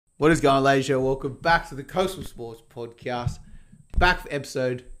What is going on, ladies? Welcome back to the Coastal Sports Podcast. Back for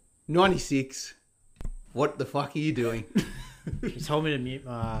episode 96. What the fuck are you doing? He told me to mute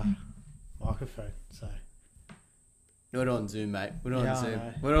my microphone, so... We're not on Zoom, mate. We're not Yeah, on I Zoom.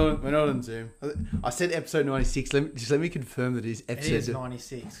 know. We're not on Zoom. I said episode 96. Let me confirm that it is It episode... is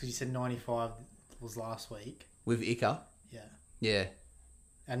 96, because you said 95 was last week. With Ika? Yeah. Yeah.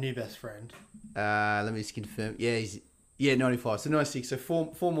 Our new best friend. Let me just confirm. Yeah, 95. So 96. So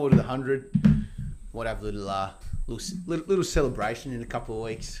four more to the 100. We'll have a little celebration in a couple of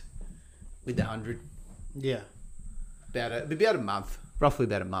weeks with the 100. Yeah. About a month. Roughly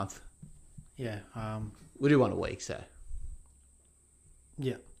about a month. Yeah. We'll do one a week, so...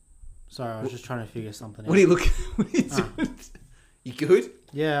 Yeah. Sorry, I was just trying to figure something out. What are you looking... What are you doing? You good?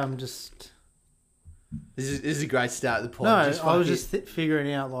 Yeah, I'm just... This is a great start of the pod. No, I was just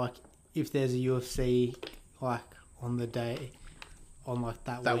figuring out, like, if there's a UFC, like, on the day... On, like,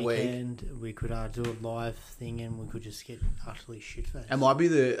 that weekend, we could do a live thing and we could just get utterly shit-faced. It might be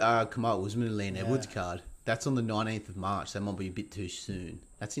the Kamal Usman and Leon Edwards card. That's on the 19th of March. That might be a bit too soon.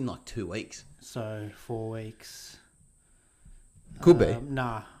 That's in, like, 2 weeks. So, 4 weeks. Could be.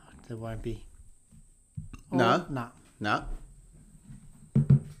 Nah, there won't be. No? Nah.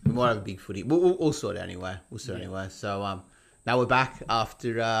 We might have a big footy. We'll sort it anyway. Anyway. So, now we're back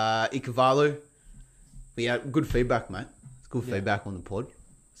after Ikavalu. We had good feedback, mate. It's good feedback on the pod.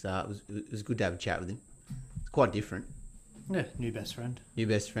 So, it was good to have a chat with him. It's quite different. Yeah, new best friend. New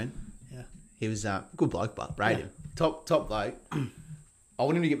best friend. Yeah. He was a good bloke, but rate him. Top bloke. I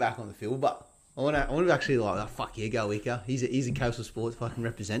want him to get back on the field, but I want to actually fuck yeah, go Ika. He's a Coastal Sports fucking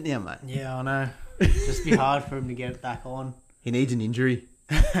represent now, mate. Yeah, I know. Just be hard for him to get back on. He needs an injury.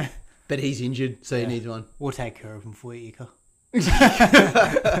 But he's injured, so he needs one. We'll take care of him for you, Ika.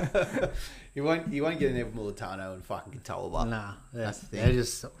 You won't get an Evan Militano and fucking Katoa. Nah, that's the thing. They're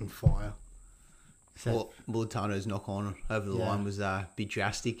just on fire. So, Militano's knock on over the line was a bit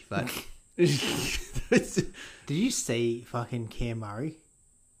drastic, but... Did you see fucking Cam Murray?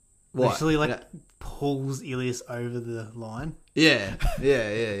 What? Actually, pulls Ilias over the line. Yeah.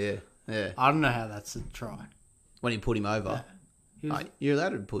 I don't know how that's a try. When he put him over. You're allowed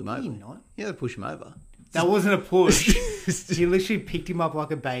to pull him over. You're not. You're allowed to push him over. That wasn't a push. He literally picked him up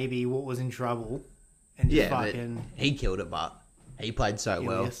like a baby, what was in trouble. And just fucking... he killed it, but he played so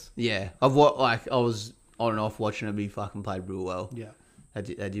Ilias. well. Yeah. I was on and off watching him, but he fucking played real well. Yeah.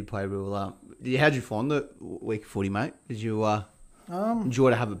 They did play real well. How'd you find the week of footy, mate? Did you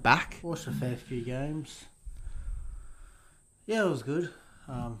enjoy to have it back? Watched a fair few games. Yeah, it was good.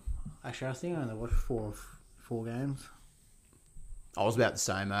 Actually, I think I only watched four games. I was about the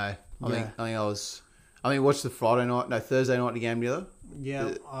same, eh? I think I watched the Thursday night game together. Yeah,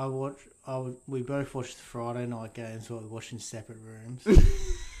 we both watched the Friday night games, but we watched in separate rooms.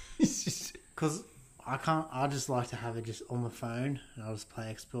 Because I just like to have it just on my phone, and I'll just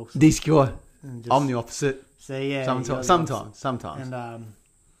play Xbox. This guy. I'm the opposite. So yeah. Sometimes. And I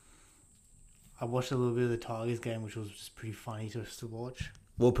watched a little bit of the Tigers game, which was just pretty funny just to watch.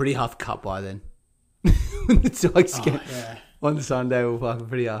 Well, pretty half cut by then. The Tigers game. Yeah. On Sunday, we were fucking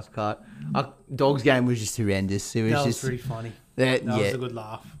pretty half cut. Dogs game was just horrendous. It was pretty funny. That was a good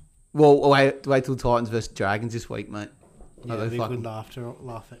laugh. Well, wait till Titans versus Dragons this week, mate. Yeah, it'd be a good laugh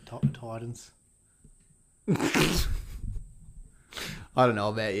at Titans. I don't know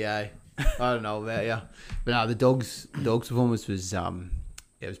about you, eh? But no, the dogs' performance was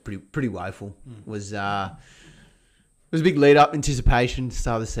it was pretty woeful. It was a big lead up, anticipation to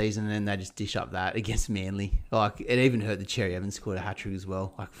start the season, and then they just dish up that against Manly. Like, it even hurt the Cherry Evans scored a hat trick as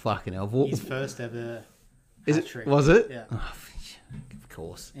well. Like, fucking hell. His first ever hat trick. Was it? Yeah. Oh, of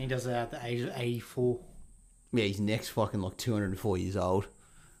course. And he does it at the age of 84. Yeah, his neck's fucking like 204 years old.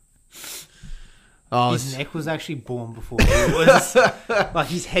 His neck was actually born before he was. Like,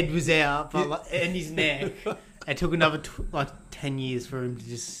 his head was out, and his neck. It took another 10 years for him to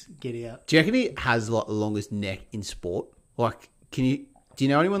just get out. Do you reckon he has the longest neck in sport? Like, do you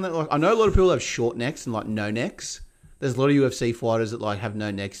know anyone that I know a lot of people have short necks and no necks. There's a lot of UFC fighters that have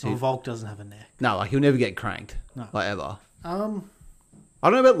no necks. Volk doesn't have a neck. No, he'll never get cranked. No. Ever. I don't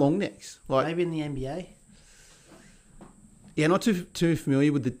know about long necks. Maybe in the NBA. Yeah, not too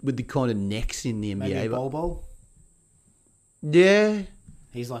familiar with the kind of necks in the NBA. Maybe Bol. Yeah.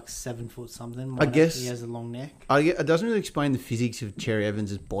 He's 7 foot something. I guess he has a long neck. It doesn't really explain the physics of Cherry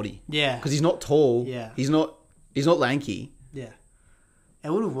Evans' body. Yeah, because he's not tall. Yeah, he's not lanky. Yeah,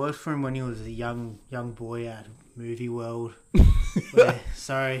 it would have worked for him when he was a young boy out of Movie World. The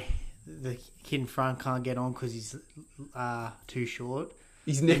kid in front can't get on because he's too short.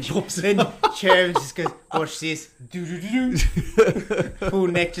 His neck pops Then up. Cherub just goes, watch this. Do-do-do-do. Full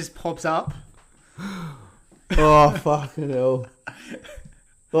neck just pops up. Oh, fucking hell.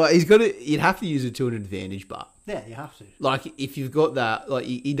 Like, he's got to... You'd have to use it to an advantage, but... Yeah, you have to. Like, if you've got that... Like,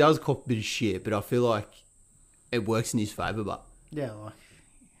 he does cop a bit of shit, but I feel like it works in his favour, but... Yeah, like...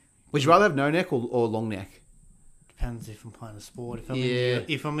 Would you rather have no neck or long neck? Depends if I'm playing a sport. If I'm, Yeah.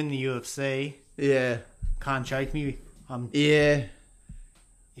 if I'm in the UFC, Yeah. can't choke me. Yeah.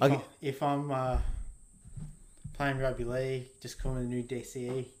 If I'm playing rugby league, just call me the new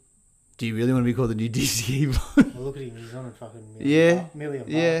DCE. Do you really want to be called the new DCE? Well, look at him. He's on a fucking million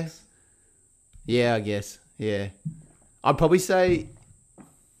Yeah. bucks. Yeah, I guess. Yeah. I'd probably say,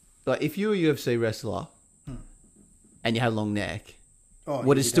 like, if you were a UFC wrestler and you had a long neck, Oh,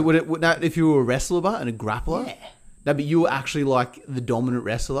 would it still would that if you were a wrestler but and a grappler? Yeah. No, but you were actually like the dominant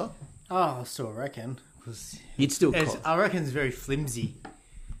wrestler. Oh, I still reckon. 'Cause You'd still it's, cop. I reckon it's very flimsy.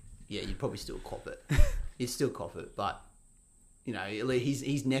 Yeah, you'd probably still cop it. You'd still cop it, but you know,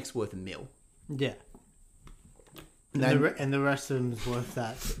 his neck's worth $1 million. Yeah. And And the rest of them's worth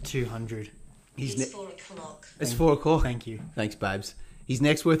that 200. It's 4 o'clock. It's 4 o'clock. Thank you. Thanks, babes. His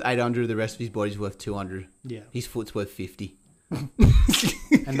neck's worth 800. The rest of his body's worth 200. Yeah. His foot's worth 50.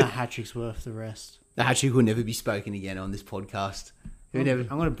 And the hat trick's worth the rest. The hat-trick will never be spoken again on this podcast. I'm going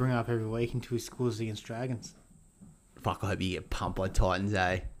to bring it up every week until he scores against Dragons. Fuck, I hope you get pumped by Titans,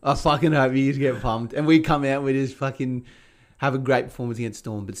 eh? I fucking hope you get pumped. And we come out and we just fucking have a great performance against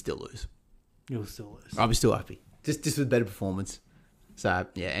Storm, but still lose. You'll still lose. I'm still happy. Just with better performance. So,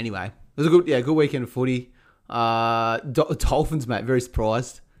 yeah, anyway. It was a good weekend of footy. Dolphins, mate, very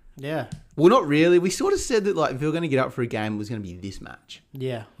surprised. Yeah. Well, not really. We sort of said that, like, if we were going to get up for a game, it was going to be this match.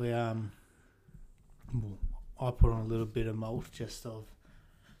 Yeah. I put on a little bit of malt just of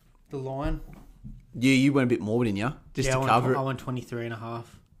the line. You went a bit more, didn't you? Just to cover I it. went 23.5.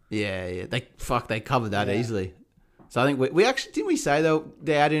 Yeah. They covered that Yeah. easily. So I think we actually, didn't we say though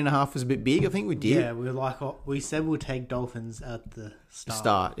the 8.5 was a bit big? I think we did. Yeah, we said we'll take Dolphins at the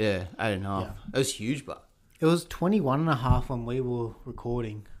start. Yeah, 8.5. Yeah. That was huge, but It was 21.5 when we were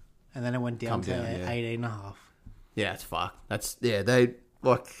recording, and then it went down to Come down, yeah. 18.5. yeah, it's fucked.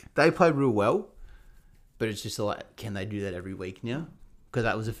 They played real well, but it's just like, can they do that every week now? Because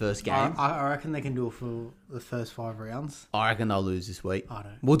that was the first game. I reckon they can do it for the first 5 rounds. I reckon they'll lose this week. I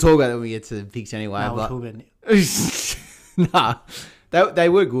don't. We'll talk about it when we get to the picks anyway. No, we'll but talk about it. nah, they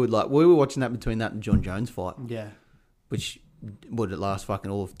were good. Like we were watching that between that and John Jones fight, Yeah. which would it last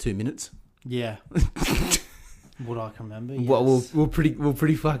fucking all of 2 minutes? Yeah. What I can remember. Yes. Well, we're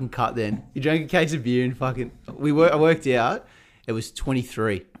pretty fucking cut then. You drank a case of beer and fucking I worked out it was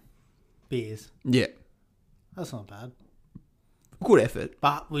 23. Beers. Yeah, That's not bad. good effort.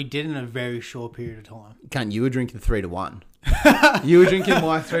 But we did in a very short period of time. Cunt, you were drinking 3 to 1. You were drinking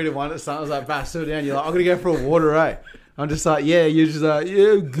my 3 to 1 at the start. I was like, "Bass, sit down." You're like, "I'm gonna go for a water, eh?" I'm just like, "Yeah." You're just like,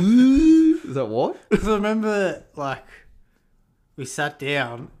 "Yeah, good." Is that what? Because I remember, we sat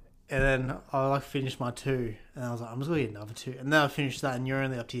down, and then I, finished my 2, and I was like, I'm just going to get another 2. And then I finished that, and you're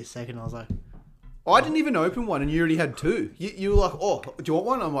only up to your second, and I was like... I didn't even open one, and you already had 2. You were like, "Oh, do you want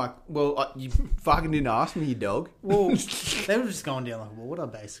one?" I'm like, "Well, you fucking didn't ask me, you dog." Well, they were just going down like water,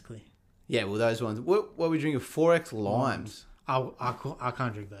 basically. Yeah, well, those ones. What were we drinking? 4X limes. I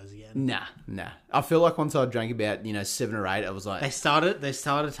can't drink those again. Nah. I feel like once I drank about 7 or 8, I was like, They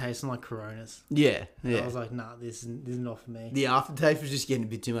started tasting like Coronas. yeah. I was like, nah, this is not for me. The aftertaste was just getting a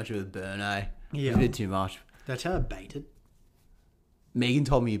bit too much of a burn, eh? Yeah. It was a bit too much. Did I tell you I baited? Megan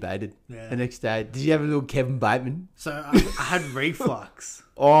told me you baited Yeah. the next day. Did you have a little Kevin Bateman? So I had reflux,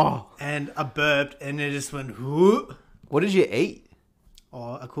 Oh, and I burped, and it just went, whoop. what did you eat?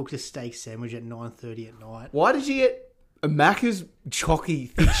 Oh, I cooked a steak sandwich at 9:30 at night. Why did you get a Macca's chalky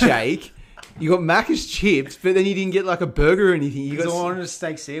thick shake? You got Macca's chips, but then you didn't get like a burger or anything. You Because I got wanted a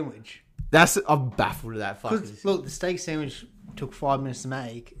steak sandwich. I'm baffled at that. Fuck. Look, the steak sandwich took 5 minutes to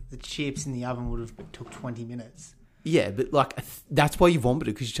make. The chips in the oven would have took 20 minutes. Yeah, but that's why you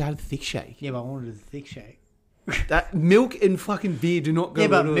vomited, because you had a thick shake. Yeah, but I wanted a thick shake. That milk and fucking beer do not go. Yeah,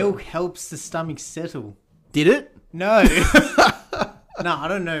 but well milk helps the stomach settle. Did it? No. No, I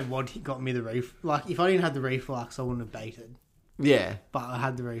don't know what got me the reflux. If I didn't have the reflux, I wouldn't have baited. Yeah. But I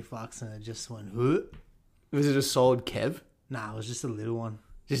had the reflux and it just went, whoop. Was it a solid Kev? Nah, it was just a little one.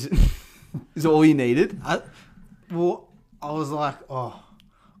 Just is it all you needed? I was like, oh,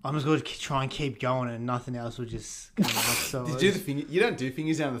 I'm just going to try and keep going, and nothing else would just come up. So Did you do the finger? You don't do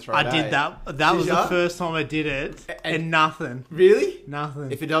fingers down the throat. I did that. That was the ya? first time I did it, And- and nothing. Really?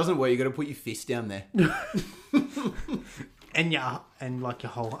 Nothing. If it doesn't work, you got to put your fist down there. And your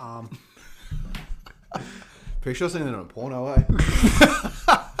whole arm. Pretty sure I've seen that on a porno, eh?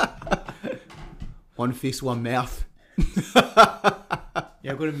 One fist, one mouth.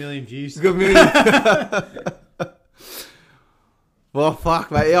 Yeah, I've got a million views. Good million. Well,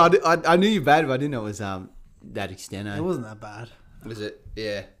 fuck, mate. Yeah, I knew you bad, but I didn't know it was that extent. Eh? It wasn't that bad. Was it?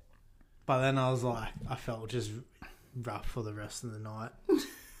 Yeah. But then I was like, I felt just rough for the rest of the night.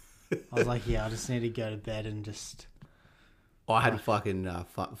 I was like, yeah, I just need to go to bed and just... I had a fucking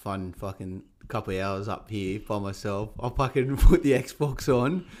fun fucking couple of hours up here by myself. I fucking put the Xbox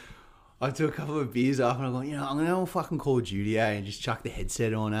on. I took a couple of beers off and I'm going, I'm going to fucking Call of Duty, and just chuck the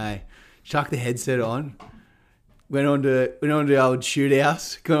headset on, Chuck the headset on. Went on to the old shoot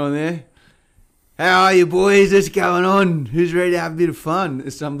house. Got on there. How are you, boys? What's going on? Who's ready to have a bit of fun?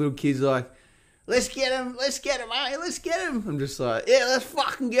 And some little kid's like, let's get him, eh? Let's get him. I'm just like, yeah, let's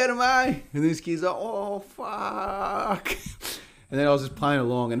fucking get him, eh? And this kid's like, oh, fuck. And then I was just playing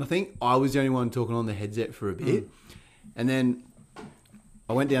along, and I think I was the only one talking on the headset for a bit. And then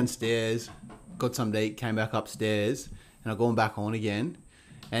I went downstairs, got something to eat, came back upstairs, and I've gone back on again.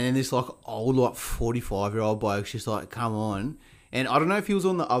 And then this old 45-year-old bloke's just like, come on. And I don't know if he was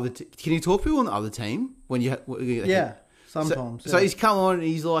on the other team. Can you talk to people on the other team? Yeah, sometimes. So he's come on and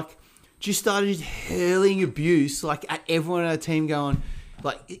he's like, just started hurling abuse like at everyone in our team, going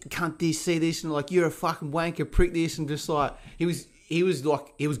like, can't this, see this, and like, you're a fucking wanker, prick this, and just like, he was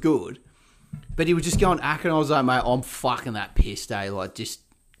good. But he was just going acting. I was like, mate, I'm fucking that pissed, eh? Like, just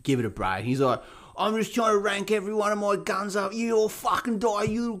give it a break. He's like, I'm just trying to rank every one of my guns up. You all fucking die,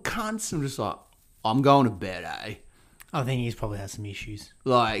 you little cunts. I'm just like, I'm going to bed, eh? I think he's probably had some issues.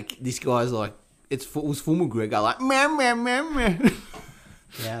 Like, this guy's like, it was full McGregor, like, meh.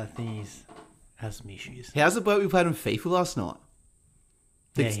 Yeah, I think he's has some issues. How's the bloke we played on FIFA last night?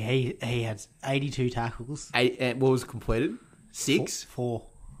 Yeah, he had 82 tackles. And what was completed? 6? 4.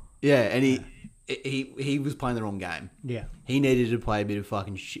 Yeah, and he was playing the wrong game. Yeah. He needed to play a bit of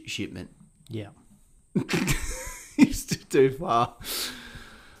fucking shipment. Yeah. He's too far.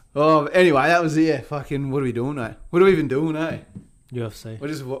 Oh, anyway, that was it. Yeah, fucking, what are we doing, eh? What are we even doing, eh? UFC.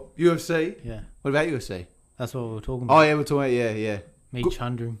 What, UFC? Yeah. What about UFC? That's what we were talking about. Oh, yeah, we're talking about, yeah. Meet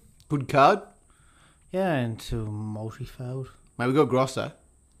Chundrum. Good card? Yeah, and to multi-failed. Mate, we got Grosso.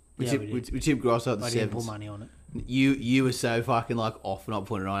 We did. We tipped Grosso at the 7s. I didn't put money on it. You were so fucking like off and not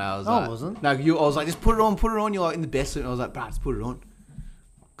putting it on. I was I like, wasn't. No, I was like, just put it on. You're like in the best suit. And I was like, bro, just put it on.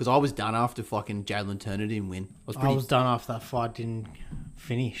 Because I was done after fucking Jalen Turner didn't win. I was done after that fight didn't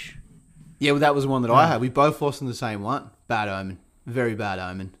finish. Yeah, well, that was the one that I had. We both lost in the same one. Bad omen. Very bad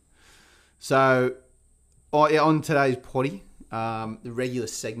omen. So, on today's potty, the regular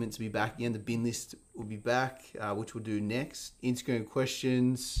segments will be back again. The bin list will be back, which we'll do next. Instagram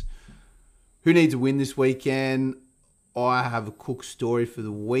questions. Who needs a win this weekend? I have a Cook story for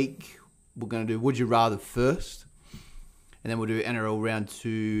the week. We're going to do Would You Rather first. And then we'll do NRL round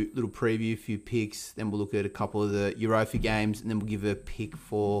 2, little preview, a few picks. Then we'll look at a couple of the Europa games. And then we'll give a pick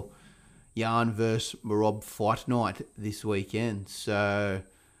for Yarn versus Marob fight night this weekend. So,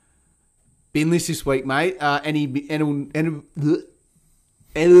 bin list this week, mate. Any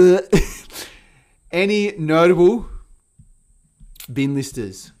notable bin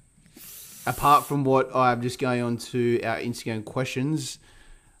listers? Apart from what I'm just going on to our Instagram questions,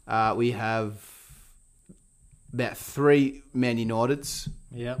 we have about 3 Man Uniteds.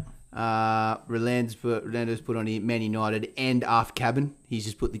 Yep. Rolando's put on here Man United and Arf Cabin. He's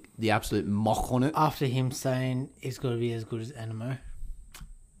just put the absolute mock on it. After him saying it's got to be as good as Animo.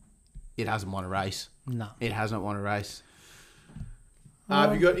 It hasn't won a race. No. It has not won a race.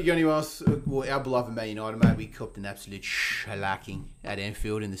 Have you got anyone else? Well, our beloved Man United, mate, we copped an absolute shellacking at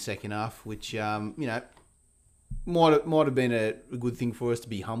Anfield in the second half, which, might have been a good thing for us to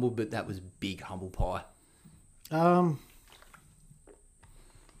be humble, but that was big humble pie. I'm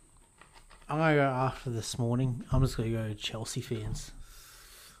going to go after this morning. I'm just going to go Chelsea fans.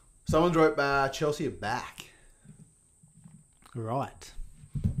 Someone wrote Chelsea are back. Right.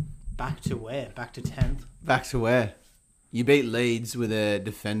 Back to where? Back to 10th? Back to where? You beat Leeds with a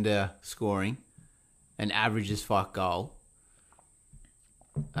defender scoring an average as fuck goal.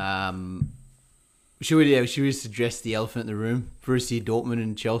 Should we just address the elephant in the room? Borussia Dortmund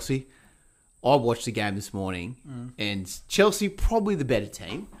and Chelsea. I watched the game this morning, and Chelsea, probably the better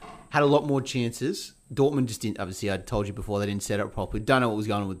team, had a lot more chances. Dortmund just didn't, obviously, I told you before, they didn't set up properly. Don't know what was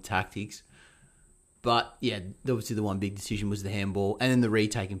going on with the tactics. But, yeah, obviously the one big decision was the handball, and then the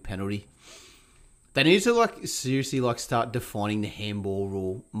retaking penalty. They need to, seriously, start defining the handball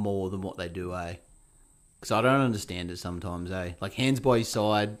rule more than what they do, eh? Because I don't understand it sometimes, eh? Like, hands by your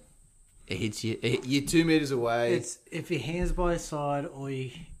side, it hits you. You're 2 meters away. It's if your hands by your side or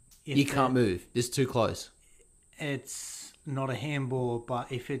you can't move. It's too close. it's not a handball,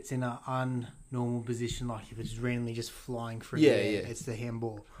 but if it's in an unnormal position, like if it's randomly just flying through the air, it's the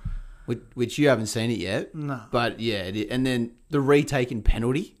handball. Which you haven't seen it yet. No. But yeah, and then the retaken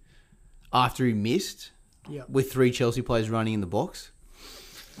penalty after he missed with 3 Chelsea players running in the box.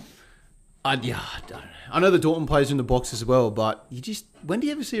 I don't know. I know the Dortmund players are in the box as well, but when do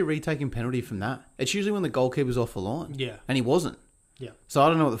you ever see a retaken penalty from that? It's usually when the goalkeeper's off the line. Yeah. And he wasn't. Yeah. So I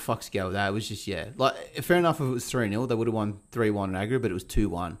don't know what the fuck's go with that. It was just, like, fair enough if it was 3-0, they would have won 3-1 in aggregate, but it was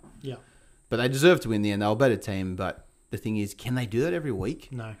 2-1. Yeah. But they deserved to win in the end. They were a better team, but the thing is, can they do that every week?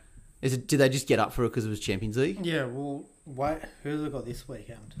 No. Did they just get up for it because it was Champions League? Yeah, well, wait, who have they got this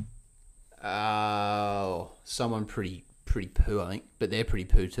weekend? Someone pretty poo, I think. But they're pretty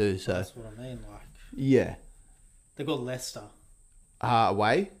poo too, so... That's what I mean, like... Yeah. They got Leicester.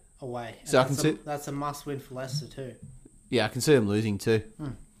 Away? Away. So I can see... That's a must-win for Leicester too. Yeah, I can see them losing too.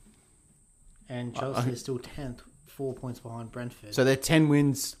 And Chelsea is still 10th, 4 points behind Brentford. So they're 10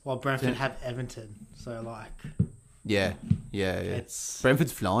 wins... While Brentford have Everton, so like... Yeah. It's...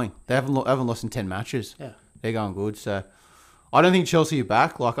 Brentford's flying. They haven't lost in 10 matches. Yeah. They're going good, so... I don't think Chelsea are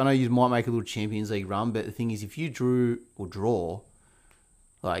back. Like, I know you might make a little Champions League run, but the thing is, if you drew or draw,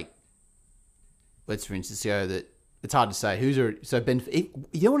 like, let's for instance go that it's hard to say so Benfica.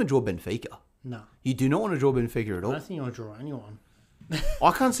 You don't want to draw Benfica. No. You do not want to draw Benfica at all. I don't think you want to draw anyone.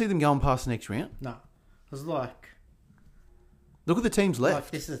 I can't see them going past the next round. No. It's like... Look at the teams left.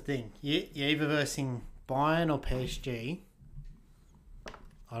 Like, this is the thing. You're either versing Bayern or PSG.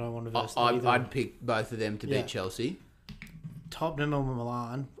 I don't want to verse either. I'd pick both of them to beat Chelsea. Tottenham or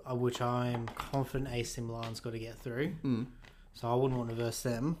Milan, which I'm confident AC Milan's got to get through. So I wouldn't want to verse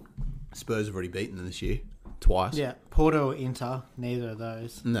them. Spurs have already beaten them this year. Twice. Yeah. Porto or Inter, neither of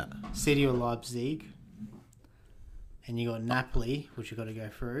those. No. City or Leipzig. And you got Napoli, which you got to go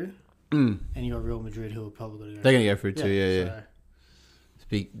through. And you got Real Madrid, who are probably got to go They're going to go through too, yeah. So. It's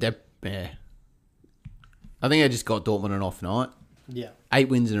big. Yeah. I think they just got Dortmund an off night. Yeah. 8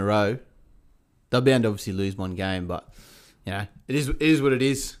 wins in a row. They'll be able to obviously lose one game, but you know, it is what it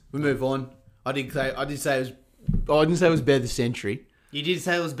is. We move on. I didn't say it was better this century. You did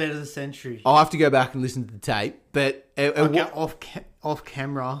say it was better this century. I'll have to go back and listen to the tape, but off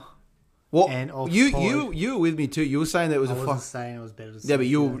camera. What and off you were with me too. You were saying that it was I wasn't saying it was better this Yeah, but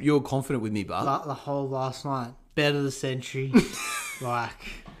century. you were confident with me, but the whole last night, better this century. Like,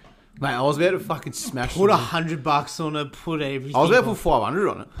 mate, I was about to fucking smash. Put $100 on it. Put everything. I was about to put 500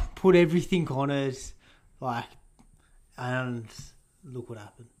 on it. Put everything on it, like, and look what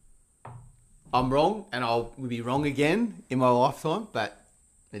happened. I'm wrong, and I'll be wrong again in my lifetime, but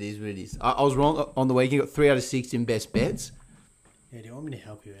it is what it is. I was wrong on the weekend. Got 3 out of 6 in best bets. Yeah, do you want me to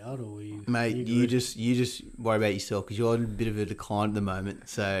help you out, or you? Mate, you just worry about yourself because you're in a bit of a decline at the moment.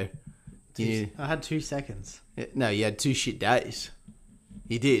 So, I had 2 seconds. No, you had 2 shit days.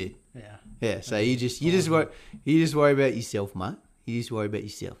 You did. Yeah. Yeah. So you just worry about yourself, mate. You just worry about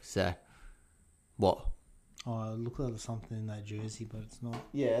yourself. So, what? Oh, it looked like something in that jersey, but it's not.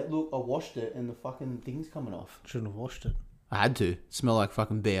 Yeah, look, I washed it and the fucking thing's coming off. Shouldn't have washed it. I had to. Smell like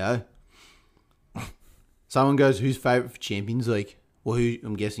fucking BO. Someone goes, who's favourite for Champions League? Well,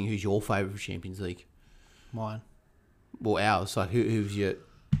 I'm guessing who's your favourite for Champions League? Mine. Well, ours. Like, who's your...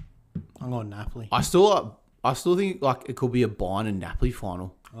 I'm going Napoli. I still think like it could be a Bayern and Napoli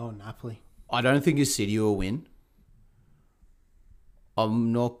final. Oh, Napoli. I don't think a City will win.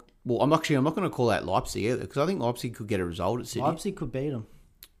 I'm not going to call out Leipzig either because I think Leipzig could get a result at City. Leipzig could beat them.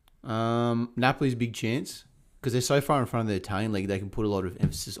 Napoli's a big chance because they're so far in front of the Italian league. They can put a lot of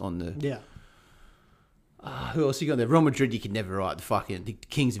emphasis on the. Yeah. Who else you got there? Real Madrid. You could never write the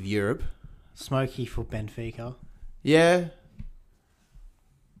kings of Europe. Smoky for Benfica. Yeah.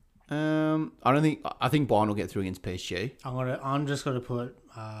 I think Bayern will get through against PSG. I'm just gonna put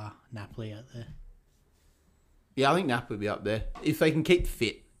Napoli out there. Yeah, I think Napoli will be up there if they can keep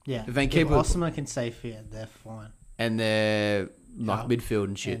fit. Yeah, if they keep Osama can stay fit, they're fine. And they're like midfield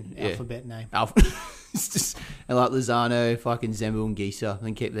and shit. And alphabet name. It's just and like Lozano, fucking Zembel and Gisa,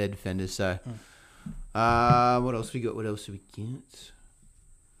 and keep their defenders. So, what else we got? What else do we get?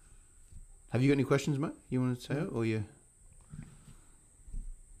 Have you got any questions, mate? You want to say it or you?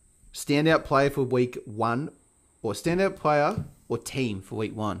 Standout player for week 1, or standout player or team for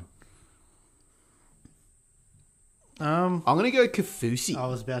week 1. I'm gonna go Kafusi. I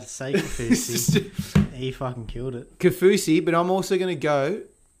was about to say Kafusi. He fucking killed it. Kafusi, but I'm also gonna go.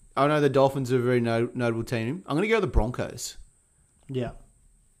 I know the Dolphins are a very notable team. I'm gonna go the Broncos. Yeah.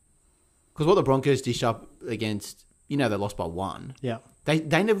 Because what the Broncos dish up against, they lost by 1. Yeah. They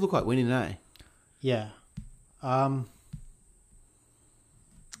never look like winning, eh? Yeah. I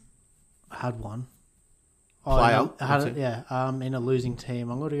had one. player. In a losing team,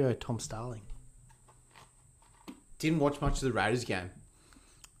 I'm going to go Tom Starling. Didn't watch much of the Raiders game.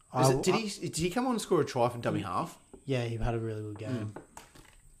 Did he come on and score a try for dummy half? Yeah, he had a really good game.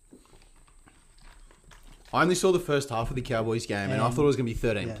 I only saw the first half of the Cowboys game, and I thought it was going to be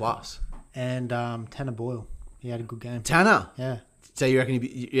 13 plus. And Tanner Boyle, he had a good game. Tanner? Yeah. So you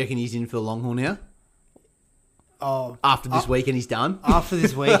reckon he's in for the long haul now? Oh, after this weekend, he's done. After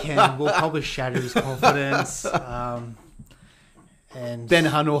this weekend, we'll probably shatter his confidence. And Ben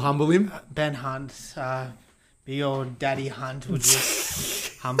Hunt will humble him. Ben Hunt, big old Daddy Hunt, will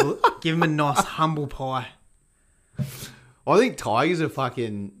just give him a nice humble pie. I think Tigers are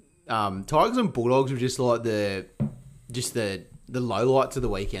fucking. Tigers and Bulldogs were just like the lowlights of the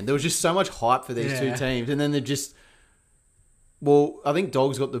weekend. There was just so much hype for these two teams, and then they're just. Well, I think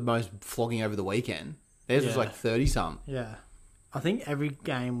Dogs got the most flogging over the weekend. Theirs was like 30-something. Yeah. I think every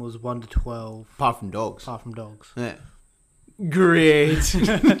game was 1 to 12. Apart from Dogs. Yeah. Great.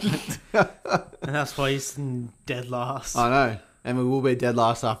 And that's why he's dead last. I know. And we will be dead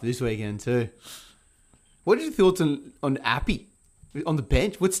last after this weekend too. What are your thoughts on Appy? On the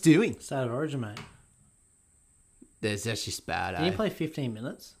bench? What's doing? State of Origin, mate. That's just bad, Did he play 15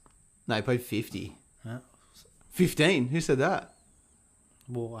 minutes? No, he played 50. Yeah. 15? Who said that?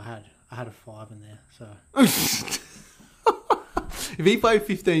 Well, I had a 5 in there, so. If he played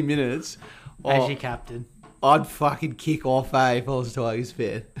 15 minutes... As your captain. I'd fucking kick off, if I was a Tigers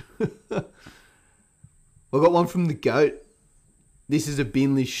fan. We've got one from the GOAT. This is a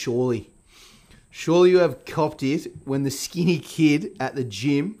bin list, surely. Surely you have copped it when the skinny kid at the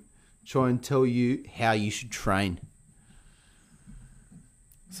gym try and tell you how you should train.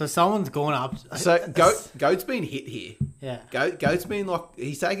 So someone's gone up. So Goat's been hit here. Yeah. Goat's been like,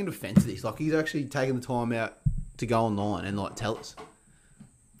 he's taking offence to this. Like, he's actually taking the time out to go online and like tell us.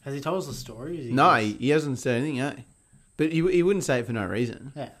 Has he told us the story? No, he hasn't said anything, But he wouldn't say it for no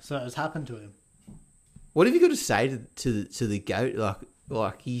reason. Yeah, so it's happened to him. What have you got to say to the GOAT?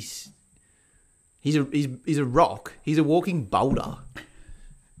 Like he's a rock. He's a walking boulder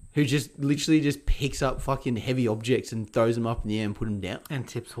who just literally just picks up fucking heavy objects and throws them up in the air and put them down. And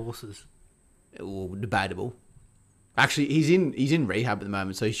tips horses. Well, debatable. Actually, he's in rehab at the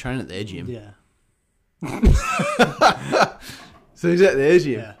moment, so he's training at their gym. Yeah. So he's at their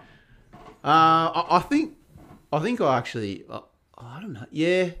gym. Yeah. I think I actually I don't know.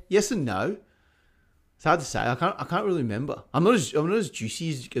 Yeah, yes and no. It's hard to say. I can't really remember. I'm not as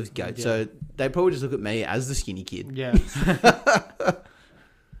juicy as Goat, so they probably just look at me as the skinny kid. Yeah.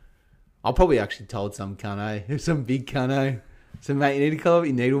 I probably actually told some cunno, some big cunno, so mate, you need to colour up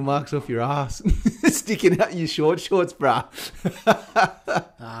your needle marks off your ass, sticking out your shorts, bruh.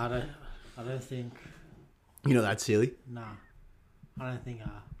 I don't think. You know that's silly. Nah, I don't think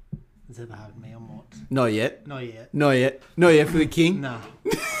it's ever happened to me. I'm not. Not yet. Not yet. Not yet. Not yet for the king. Nah.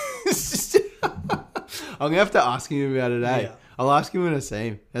 I'm gonna have to ask him about it, eh? Yeah. I'll ask him when I see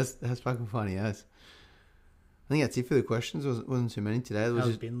him. That's fucking funny, as. I think that's it for the questions. Wasn't too many today. That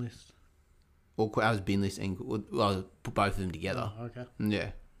was bin list. Well, I was bin list and I'll put both of them together. Oh, okay.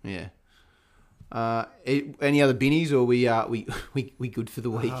 Yeah. Any other binnies, or we good for the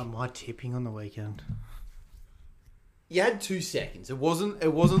week? My tipping on the weekend. You had 2 seconds. It wasn't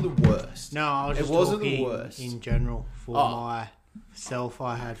the worst. No, I was just wasn't talking the worst. in general for myself.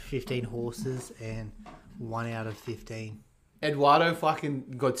 I had 15 horses and 1 out of 15. Eduardo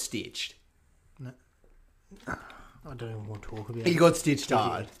fucking got stitched. No. I don't even want to talk about it. He got stitched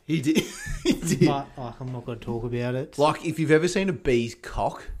hard. He did. He did. But I'm not going to talk about it. Like, if you've ever seen a bee's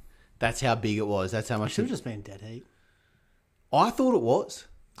cock, that's how big it was. That's how It much. should have just been dead heat. I thought it was.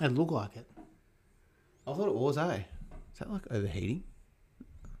 It looked like it. I thought it was, eh? Is that like overheating?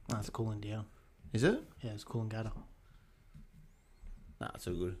 No, it's cooling down. Is it? Yeah, it's cooling gutter. Nah, it's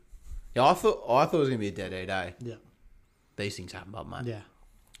all good. Yeah, I thought it was gonna be a dead heat, eh? Yeah. These things happen, but mate. Yeah.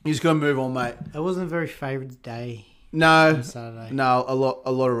 You just gotta move on, mate. It wasn't a very favourite day No, on Saturday. no. A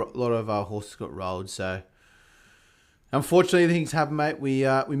lot of our horses got rolled. So, unfortunately, things happen, mate. We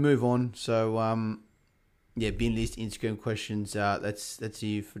move on. So, yeah, bin list Instagram questions. That's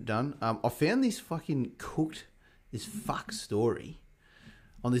you for done. I found this fucking this fuck story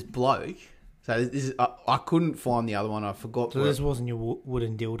on this bloke. So this is I couldn't find the other one. I forgot. So this wasn't your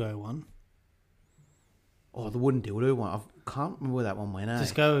wooden dildo one? Oh, the wooden dildo one. I can't remember where that one went.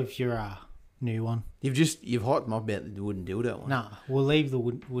 Just go with your new one. You've hyped me up about the wooden dildo one. Nah, we'll leave the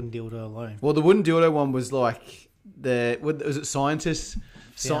wooden dildo alone. Well, the wooden dildo one was like was it scientists?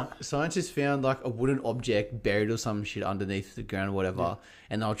 Yeah. Scientists found like a wooden object buried or some shit underneath the ground or whatever,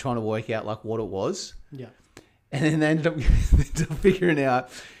 and they were trying to work out like what it was. Yeah. And then they ended up figuring out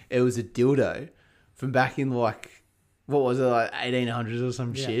it was a dildo from back in like, what was it, like 1800s or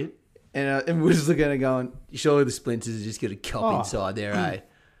some Yeah. shit. And we're just looking at it going, surely the splinters are just going to cop inside there, eh?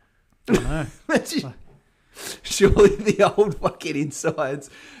 I know. Imagine, surely the old fucking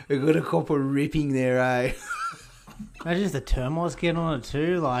insides are going to cop a ripping there, eh? Imagine if the termites get on it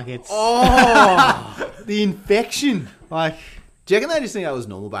too. Like it's Oh, the infection. like, Do you reckon they just think that was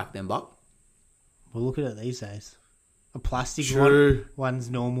normal back then, Buck? well, look at it these days. A plastic True. one's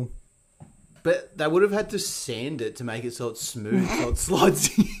normal. But they would have had to sand it to make it so it's smooth, so it slides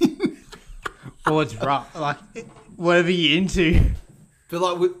in. Or it's rough. Like whatever you're into. But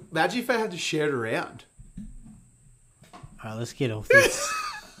like, imagine if they had to share it around. Alright, let's get off this.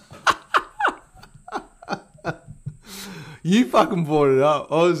 You fucking brought it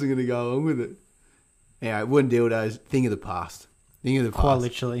up. I wasn't going to go along with it. Anyway, wooden dildos, thing of the past. Thing of the past. Quite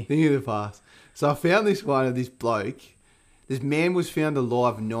literally. Thing of the past. So I found this one of this bloke. This man was found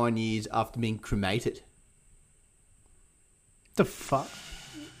alive 9 years after being cremated. The fuck?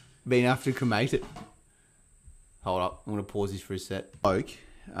 Being after cremated. Hold up. I'm going to pause this for a sec. Bloke,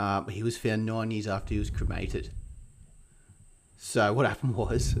 he was found 9 years after he was cremated. So what happened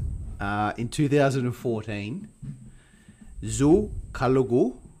was, in 2014, Zul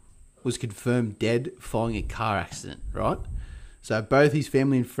Kalogu was confirmed dead following a car accident, right? So both his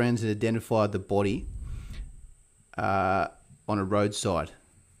family and friends had identified the body on a roadside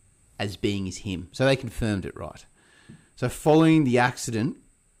as being him. So they confirmed it, right? So following the accident,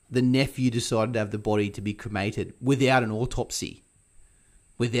 the nephew decided to have the body to be cremated without an autopsy.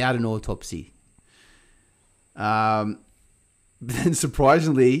 Without an autopsy. But then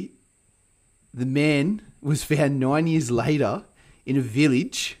surprisingly, the man was found 9 years later in a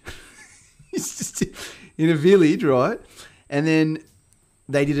village. It's just in a village, right? And then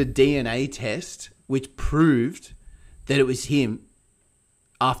they did a DNA test which proved that it was him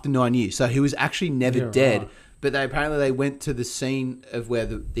after 9 years. So he was actually never Yeah, dead. right. But they went to the scene of where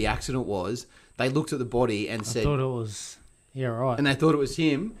the accident was. They looked at the body and I said, thought it was. Yeah, right. and they thought it was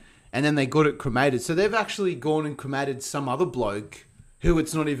him, and then they got it cremated. So they've actually gone and cremated some other bloke who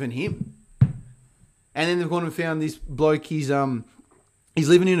it's not even him. And then they've gone and found this bloke. He's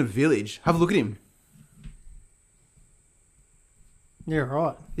living in a village. Have a look at him. Yeah,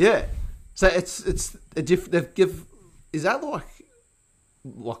 right. Yeah. So it's a they've give. Is that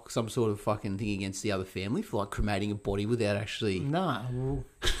like some sort of fucking thing against the other family for like cremating a body without actually? Nah, well,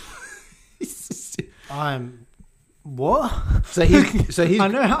 It's just- I'm. What? so he's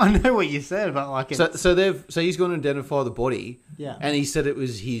I know what you said, but like, it's, so he's gone to identify the body. yeah, And he said it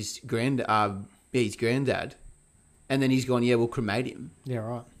was his granddad. And then he's gone, yeah, we'll cremate him. yeah,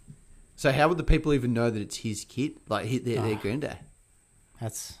 right. So how would the people even know that it's his kid? Like their Ah. granddad?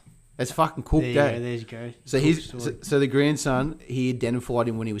 That's That's fucking cool, there you go. eh? There you go. So Cool he's story. so the grandson, he identified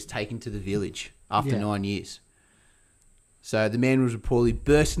him when he was taken to the village after Yeah. 9 years. So the man was reportedly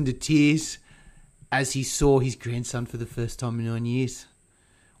burst into tears as he saw his grandson for the first time in 9 years.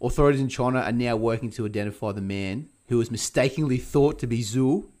 Authorities in China are now working to identify the man who was mistakenly thought to be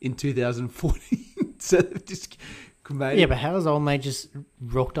Zul in 2014. So they've just cremated. Yeah, but how has old mate just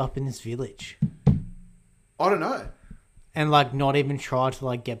rocked up in this village I don't know. and like not even tried to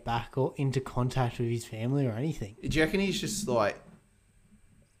like get back or into contact with his family or anything? Do you reckon he's just like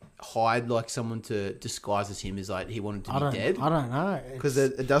hired like someone to disguise as him as like he wanted to be dead? I don't know. Because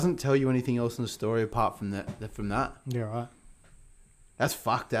It's- it doesn't tell you anything else in the story apart from that. From that, you're right. that's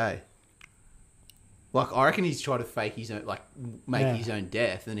fucked, eh? Like I reckon he's tried to fake his own, like make Yeah. his own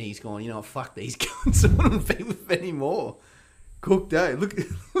death, and he's gone. You know, what, fuck these guns. I don't want to be with them anymore. Cooked, eh? Look at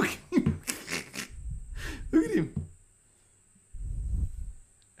him. Look at him.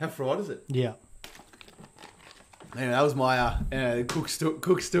 How fried is it? Yeah. Anyway, that was my cook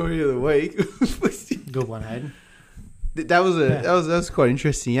story of the week. Good one, Hayden. That was quite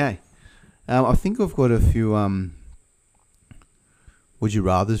interesting, eh? I think I've got a few would you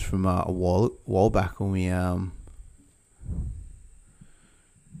rather's from a while back when we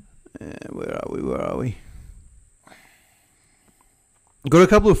where are we? Got a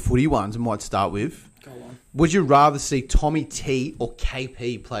couple of footy ones I might start with. Go on. Would you rather see Tommy T or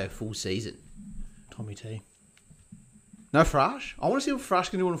KP play a full season? Tommy T. No Frash? I want to see what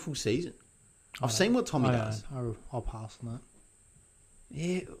Frash can do on a full season. I've seen what Tommy does. I'll pass on that.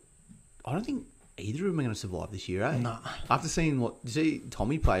 Yeah, I don't think either of them are going to survive this year, eh? No. After seeing did you see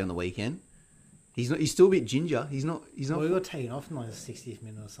Tommy play on the weekend? He's not. He's still a bit ginger. He's not. Well, we got taken off in like the 60th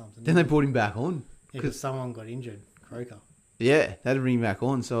minute or something. Then they brought him back on. because someone got injured. Croker. Yeah, they had to bring him back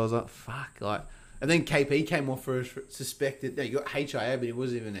on. So I was like, fuck, like. And then KP came off for a suspected. No, you got HIA, but it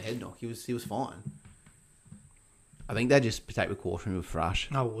wasn't even a head knock. He was fine. I think they just take with caution with Thrush.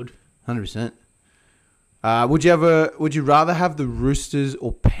 I would. 100%. Would you rather have the Roosters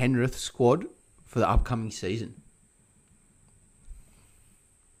or Penrith squad for the upcoming season?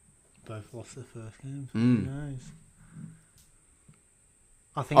 Both lost their first games. Mm. Who knows?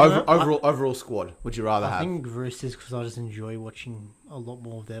 I think Overall squad. Would you rather I have? think Roosters because I just enjoy watching a lot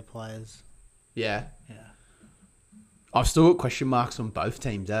more of their players. Yeah. Yeah. I've still got question marks on both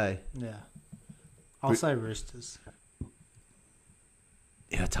teams, eh? Yeah. I'll say Roosters.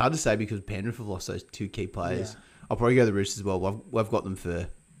 Yeah, it's hard to say because Penrith have lost those two key players. Yeah. I'll probably go the Roosters as well. We've got them for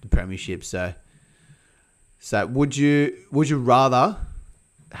the premiership. So would you rather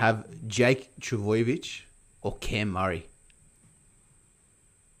have Jake Trbojevic or Cam Murray?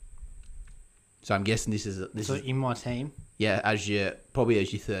 So I'm guessing this is in my team. Yeah, as your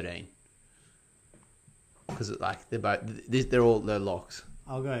 13. Because like they're locks.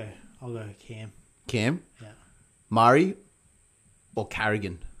 I'll go Cam. Cam, Yeah. Murray, or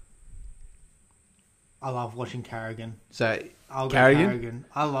Carrigan. I love watching Carrigan. So I'll go Carrigan? Carrigan.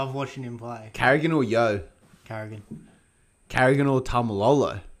 I love watching him play. Carrigan or Yo? Carrigan. Carrigan or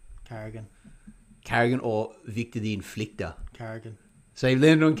Tamalolo? Carrigan. Carrigan or Victor the Inflictor? Carrigan. So you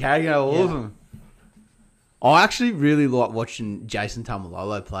landed on Carrigan out of all of them. I actually really like watching Jason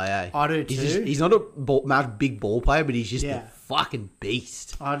Tamalolo play. Eh? I do too. He's not a big ball player, but he's just a fucking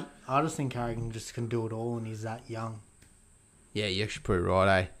beast. I just think Carrigan just can do it all, and he's that young. Yeah, you're actually pretty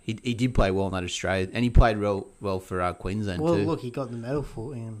right. Eh? He did play well in that Australia, and he played well for Queensland Well, too. look, he got the medal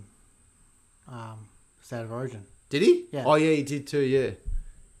for in State of Origin. Did he? Yeah. Oh yeah, he did too. Yeah.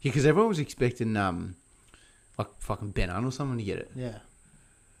 Because everyone was expecting like fucking Ben Hunt or someone to get it. Yeah.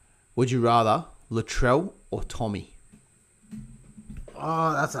 Would you rather Latrell or Tommy?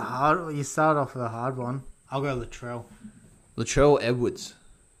 Oh, that's a hard. You start off with a hard one. I'll go Latrell. Latrell or Edwards?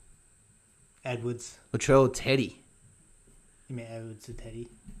 Edwards. Latrell or Teddy? You mean Edwards or Teddy?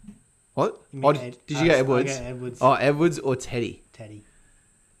 What? You Oh, mean did you go Edwards? I go Edwards. Oh, Edwards or Teddy? Teddy.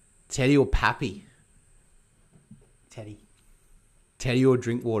 Teddy or Pappy? Teddy. Teddy or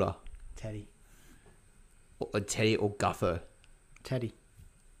Drinkwater? Teddy. Or Teddy or Gutho? Teddy.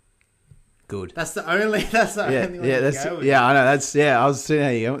 Good. That's the only. That's the only one. Yeah, to go with. I know. I was seeing how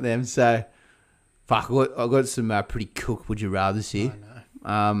you went with them. So, fuck, I got some pretty cook. Would you rather see?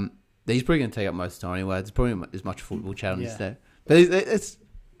 I know. These probably going to take up most of the time anyway. It's probably as much football chat on this Yeah. day. But it's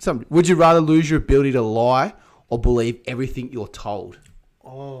something. Would you rather lose your ability to lie or believe everything you're told?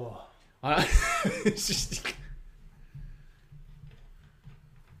 Oh. It's just...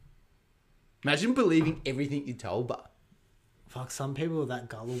 Imagine believing everything you're told, but... Fuck, some people are that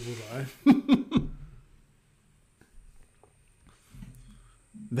gullible though.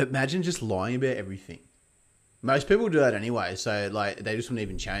 But imagine just lying about everything. Most people do that anyway, so like they just wouldn't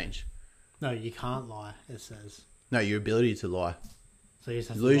even change. No, you can't lie, it says. No, your ability to lie. So you just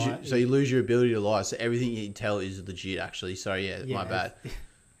have You lose to lie. so you lose your ability to lie. So everything you tell is legit. Actually, sorry, Yeah, my bad.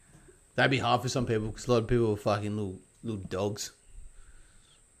 That'd be hard for some people because a lot of people are fucking little dogs.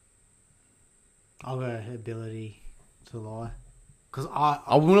 I'll go ability to lie. Because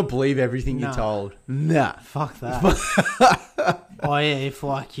I want to believe everything Nah. you're told. Nah, fuck that. Oh yeah, if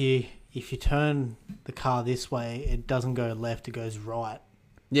you turn the car this way, it doesn't go left, it goes right.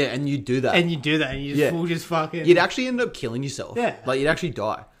 yeah, and you do that, And you do that, and you Yeah. will just fucking. you'd actually end up killing yourself. Yeah. Like you'd actually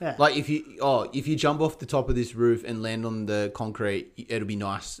die. Yeah. Like if you jump off the top of this roof and land on the concrete, it'll be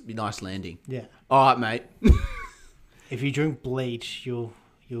nice. Be nice landing. Yeah. All right, mate. If you drink bleach, you'll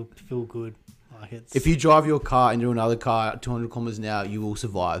feel good. Like it's. If you drive your car into another car at 200 kilometers an hour, you will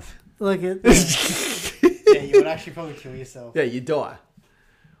survive. Like it. Yeah, you would actually probably kill yourself. Yeah, you die.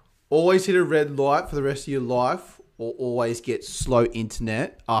 Always hit a red light for the rest of your life, or always get slow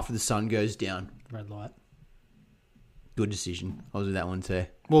internet after the sun goes down. Red light. Good decision. I was with that one too.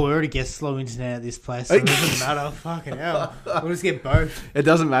 Well, we already get slow internet at this place, so it doesn't matter. Fucking hell. We'll just get both. It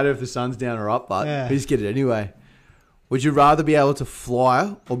doesn't matter if the sun's down or up, but Yeah. we just get it anyway. Would you rather be able to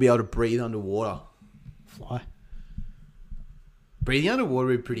fly or be able to breathe underwater? Fly. Breathing underwater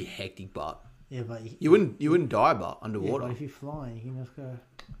would be pretty hectic, but Yeah, but you wouldn't die, but Yeah, underwater. but if you're flying, you can just go.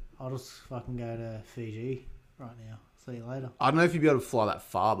 I'll just fucking go to Fiji right now. See you later. I don't know if you'd be able to fly that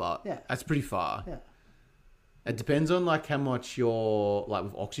far, but Yeah. that's pretty far. Yeah. It depends on like how much you're like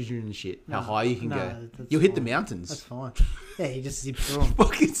with oxygen and shit, how No, high you can no, go. that's You'll hit the fine. mountains. That's fine. Yeah, you just zip through them.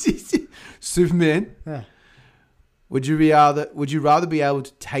 Fucking Superman. Yeah. Would you rather be able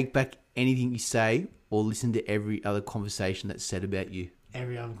to take back anything you say or listen to every other conversation that's said about you?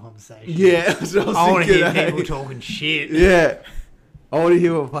 Every other conversation. Yeah, that's what I want to thinking, hear eh? people talking shit. Yeah. I want to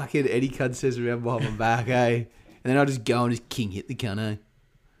hear what fucking Eddie Cunt says around behind my back, eh? And then I'll just go and just king hit the cunt, eh?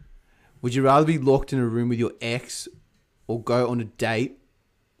 Would you rather be locked in a room with your ex or go on a date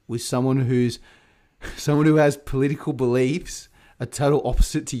with someone who's Someone who has political beliefs a total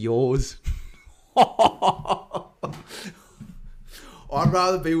opposite to yours. I'd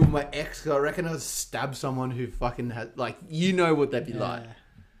rather be with my ex. 'Cause I reckon I'd stab someone who fucking has, like, you know what that'd be like.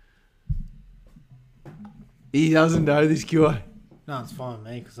 He doesn't know this guy. No, it's fine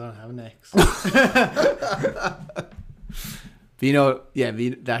with me because I don't have an ex. But you know, yeah,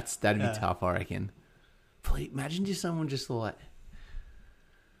 that'd be tough, I reckon. Please, imagine just someone just like,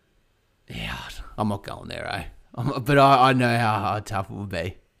 yeah, I'm not going there, eh? But I know how tough it would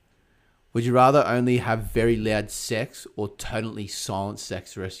be. Would you rather only have very loud sex or totally silent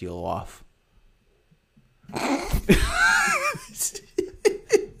sex the rest of your life?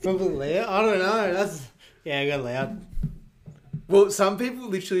 Probably loud. I don't know. I go loud. Well, some people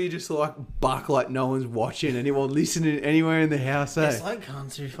literally just like buck like no one's watching, anyone listening anywhere in the house. Eh? It's like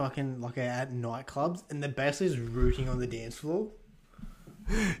cunts who fucking like are at nightclubs and they're basically just rooting on the dance floor.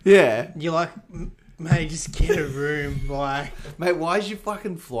 Yeah. You're like, mate, just get a room, like. Mate, why is you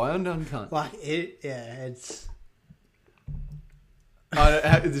fucking fly undone, cunt? Like it's.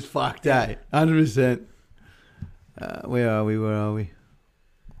 It's fucked, eh? 100%. Where are we?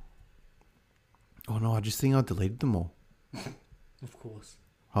 Oh no, I just think I deleted them all. Of course.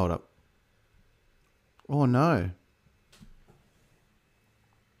 Hold up. Oh no.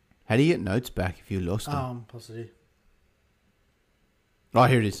 How do you get notes back if you lost them? Possibly. Oh,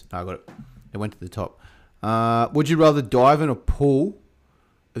 here it is. I got it. It went to the top. Would you rather dive in a pool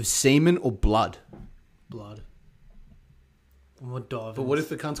of semen or blood? Blood. I'm not diving. But what if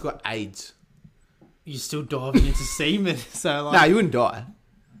the cunt's got AIDS? You're still diving into semen, so like. No, you wouldn't die.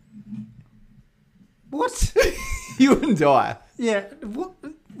 What? You wouldn't die. Yeah. What?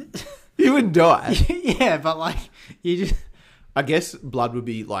 You wouldn't die. Yeah, but like you just. I guess blood would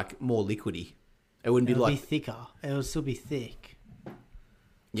be like more liquidy. It wouldn't be like. It'd be thicker. It would still be thick.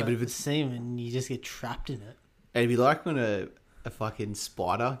 Yeah, but if it's semen, you just get trapped in it. It'd be like when a fucking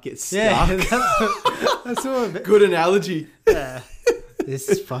spider gets stuck. Yeah, that's what. Good analogy. Yeah.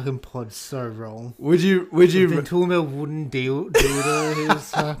 This fucking pod's so wrong. Would you We've been talking about wooden dildos,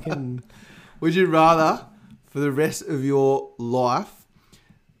 fucking. Would you rather, for the rest of your life,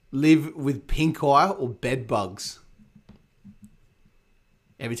 live with pink eye or bed bugs?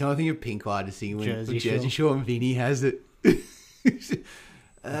 Every time I think of pink eye, I just think when Jersey Shore and Vinny has it.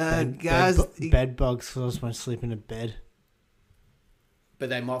 Guys, bed bugs, so I just won't sleep in a bed. But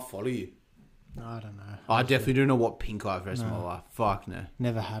they might follow you. I don't know. I definitely don't know what pink eye for the rest of my life. Fuck no.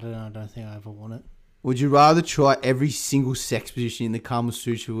 Never had it, and I don't think I ever want it. Would you rather try every single sex position in the Kama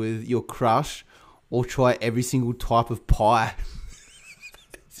Sutra with your crush or try every single type of pie?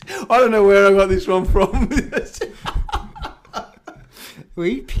 I don't know where I got this one from. Were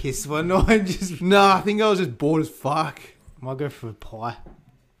you pissed one night? Nah, I think I was just bored as fuck. I might go for a pie.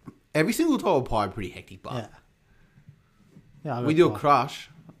 Every single type of pie pretty hectic, but yeah. with your crush,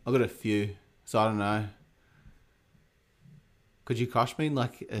 I got a few, so I don't know. Could you crush me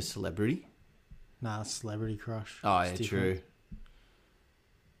like a celebrity? Nah, celebrity crush. Oh, yeah, true.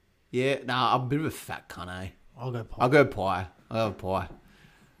 Yeah, nah, I'm a bit of a fat cunt, eh? I'll go pie. I'll go pie.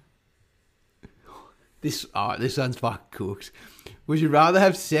 This one's fucking cooked. Would you rather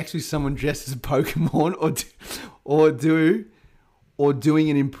have sex with someone dressed as a Pokemon or doing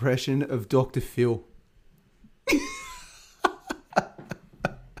an impression of Dr. Phil?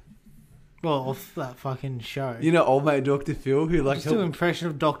 Well, off that fucking show. You know old mate Dr. Phil who like just do an impression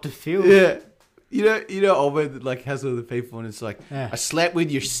of Dr. Phil. Yeah. You know old mate that like has all the people and it's like I slept with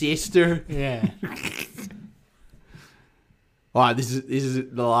your sister. Yeah. Alright, this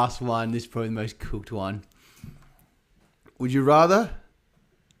is the last one. This is probably the most cooked one. Would you rather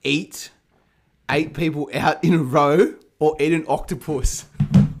eat 8 people out in a row or eat an octopus?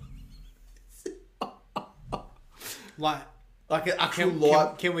 Like an actual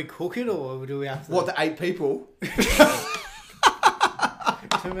live... Can we cook it or do we have to... What, the 8 people? Too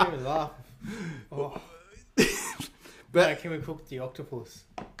many to laugh. Oh. But no, can we cook the octopus?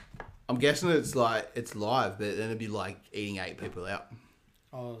 I'm guessing it's live, but then it'd be like eating 8 people out.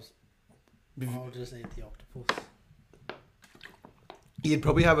 I'll just eat the octopus. You'd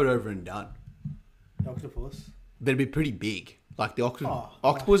probably have it over and done. The octopus? But it'd be pretty big. Like the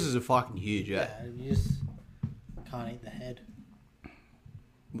octopuses are fucking huge, yeah. Yeah, you just can't eat the head.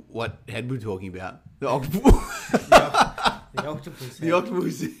 What head we're talking about? The octopus. The octopus head. The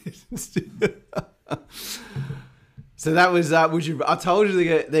octopus. So that was would you? I told you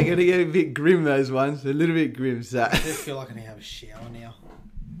they're gonna get a bit grim. Those ones, a little bit grim. So I just feel like I need to have a shower now.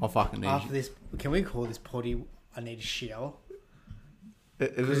 I fucking need. After this, can we call this potty? I need a shower.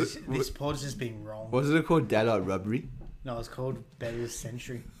 This pod's just been wrong. Wasn't it called Dad-Eye Rubbery? No, it's called Better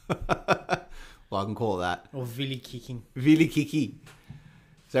Century. Well, I can call it that. Or Villy kicking. Really kicky.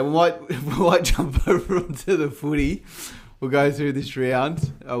 So we might jump over onto the footy. We'll go through this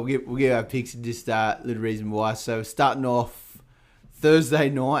round. We'll give our picks and just little reason why. So starting off Thursday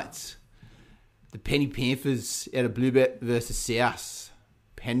night, the Penny Panthers out of Bluebet versus South.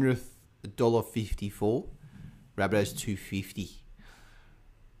 Penrith $1.54, Rabbitohs $2.50.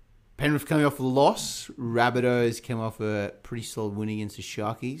 Penrith coming off a loss. Rabbitohs came off a pretty solid win against the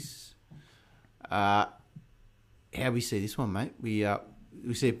Sharkies. How do we see this one, mate? We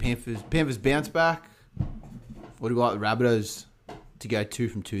see Panthers bounce back. What do we like the Rabbitohs to go 2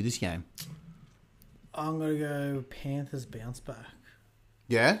 from 2 this game? I'm going to go Panthers bounce back.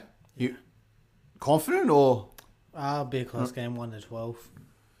 Yeah? You confident or? I'll be a close game, 1-12.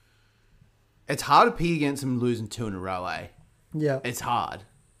 It's hard to pick against them losing 2 in a row, eh? Yeah. It's hard.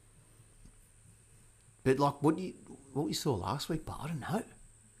 But like what you saw last week, but I don't know.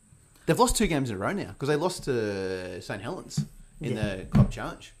 They've lost 2 games in a row now because they lost to St. Helens in the Club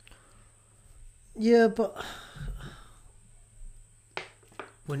Challenge. Yeah, but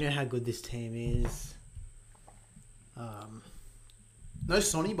we know how good this team is. No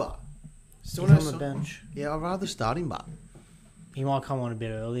Sonny, but Still on the bench. Yeah, I'd rather start him, but He might come on a bit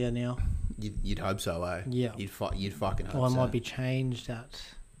earlier now. you'd hope so, eh? Yeah. You'd fucking hope Or it so. might be changed at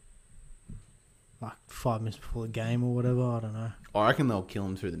like 5 minutes before the game or whatever. I don't know. I reckon they'll kill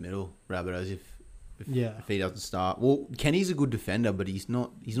him through the middle, Rabbitohs, if he doesn't start. Well, Kenny's a good defender, but he's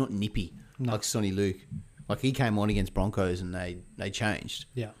not nippy like Sonny Luke. Like he came on against Broncos and they changed.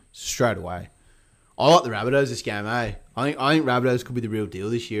 Yeah. Straight away. I like the Rabbitohs this game, eh? I think Rabbitohs could be the real deal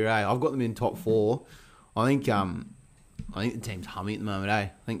this year, eh? I've got them in top 4. I think the team's humming at the moment, eh?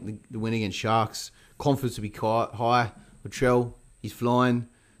 I think the win against Sharks, confidence will be quite high. Latrell, he's flying.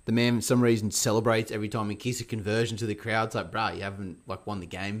 The man, for some reason, celebrates every time he kicks a conversion to the crowd. It's like, bruh, you haven't won the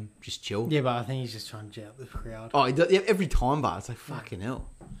game. Just chill. Yeah, but I think he's just trying to jet up the crowd. Oh, he does, yeah, every time, but it's like, fucking hell.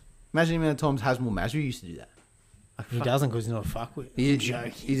 Imagine the amount of times Hasmul Masri used to do that. Like, He doesn't because he's not a fuckwit.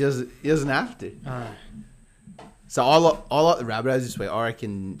 He doesn't have to. So I like the Rabbitohs this week. I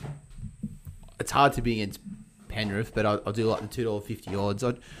reckon it's hard to be against Penrith, but I do like the $2.50 odds.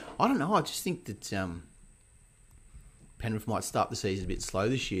 I don't know. I just think that Penrith might start the season a bit slow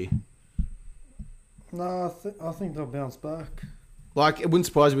this year. No, I think they'll bounce back. Like, it wouldn't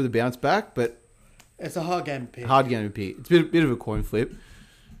surprise me with a bounce back, but It's a hard game to pick. hard game to pick. It's a bit of a coin flip.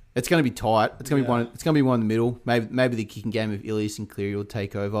 It's going to be tight. It's going to be one. It's going to be one in the middle. Maybe the kicking game of Ilias and Cleary will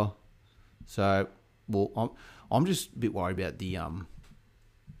take over. So, well, I'm just a bit worried about the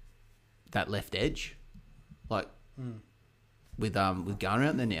that left edge, like with Garner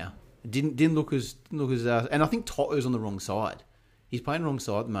out there now. It didn't look as and I think Totto's on the wrong side. He's playing the wrong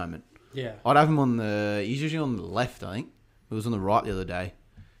side at the moment. Yeah. I'd have him he's usually on the left, I think. He was on the right the other day.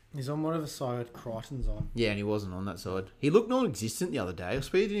 He's on whatever side Crichton's on. Yeah, and he wasn't on that side. He looked non-existent the other day. I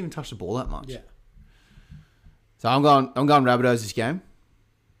suppose he didn't even touch the ball that much. Yeah. So I'm going Rabbitohs this game.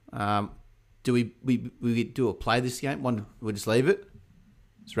 Do we do a play this game? We'll just leave it.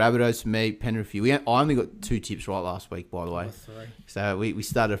 It's Rabbitohs for me, Penrith for you. I only got 2 tips right last week, by the way. 3. So we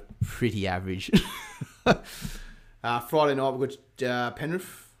started pretty average. Friday night we've got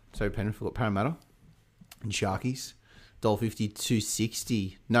Penrith. So Penrith, we've got Parramatta and Sharkies. $1.50,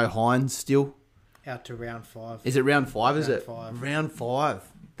 $2.60. No Hines still. Out to round 5. Is it round 5? Is it? 5. Round 5.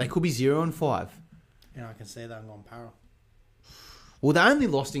 They could be 0 and 5. And I can see that I'm going Parra. Well, they only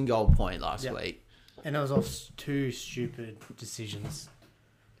lost in goal point last week. And it was off 2 stupid decisions.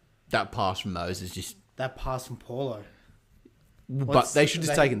 That pass from Moses just... That pass from Paulo. But they should have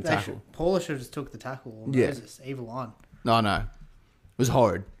just taken the tackle. Paulo should have just took the tackle. Or Moses, either one. No. It was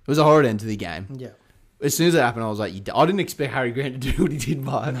horrid. It was a horrid end to the game. Yeah. As soon as it happened, I was like, I didn't expect Harry Grant to do what he did,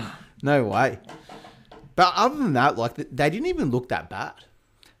 but no way. But other than that, like, they didn't even look that bad.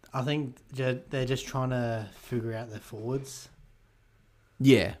 I think they're just trying to figure out their forwards.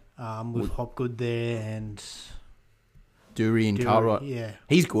 Yeah. With Hopgood there and... Dury and Cartwright. Yeah.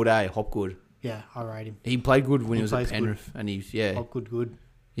 He's good, eh? Hopgood. Yeah, I rate him. He played good when he was at plays Penrith. And he's, yeah. Hopgood good.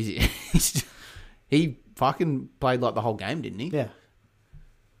 He fucking played like the whole game, didn't he? Yeah.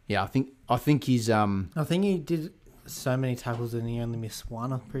 Yeah, I think he's... I think he did so many tackles and he only missed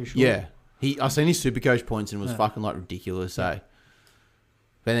one, I'm pretty sure. Yeah. I seen his Supercoach points and it was fucking like ridiculous, eh?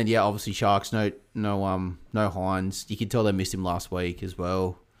 But then, yeah, obviously Sharks, no Hines. You could tell they missed him last week as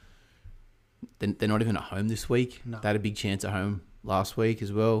well. They're not even at home this week. No. They had a big chance at home last week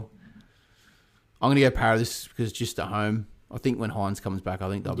as well. I'm going to go Parra this because it's just at home. I think when Hines comes back, I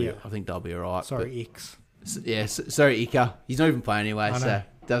think they'll be all right. Sorry, Ix. Yeah, sorry, Ika. He's not even playing anyway, so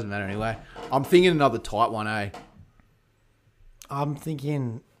it doesn't matter anyway. I'm thinking another tight one, eh? I'm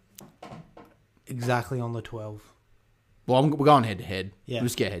thinking exactly on the 12. Well, we're going head to head. Yeah.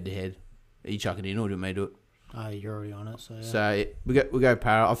 Let's get head to head. Are you chucking it in or do you want me to do it? Oh, you're already on it, so yeah. So we go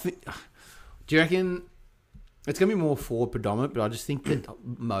Para. I think. Do you reckon it's going to be more forward predominant? But I just think that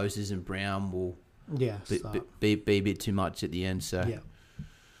Moses and Brown will yeah, be a bit too much at the end. So yeah.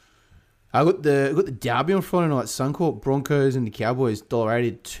 I got the derby on Friday night. Suncorp Broncos and the Cowboys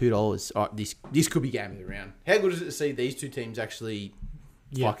 $1.80, $2. All right, this could be game of the round. How good is it to see these two teams actually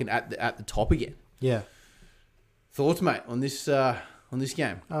fucking at the top again? Yeah. Thoughts, mate, on this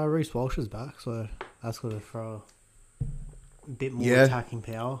game? Reece Walsh is back, so that's got to throw a bit more Yeah. attacking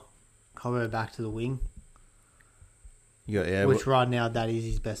power. Cover back to the wing, Yeah, which right now that is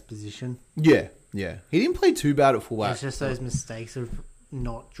his best position. yeah. He didn't play too bad at fullback. It's just those mistakes of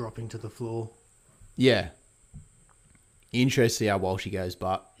not dropping to the floor. Yeah. Interested to see how Walshy goes,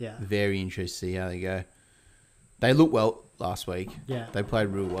 but Yeah. very interested to see how they go. They looked well last week. Yeah. They played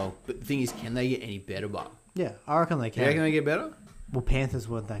real well. But the thing is, can they get any better, but? Yeah, I reckon they You can. reckon they get better? Well, Panthers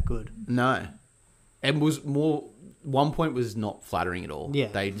weren't that good. No. And was more... 1 point was not flattering at all. Yeah.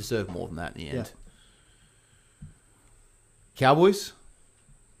 They deserve more than that in the end. Yeah. Cowboys?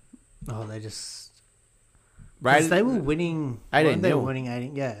 Oh, they just... Raiders, they were winning... 18-0. They were winning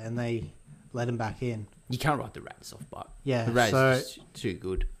 18, yeah, and they let them back in. You can't write the Raiders off, but... Yeah, The Raiders so are just too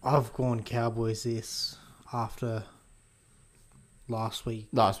good. I've gone Cowboys this after last week.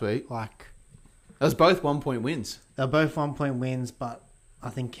 Like, That was both 1 point wins. they're both 1 point wins, but I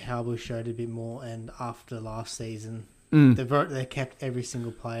think Cowboys showed a bit more. And after last season, they kept every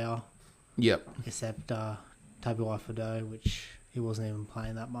single player Yep. except Tabuai Fado, which he wasn't even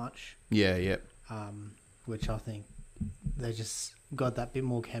playing that much. Yeah. Which I think they just got that bit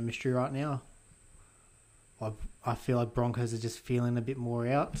more chemistry right now. I feel like Broncos are just feeling a bit more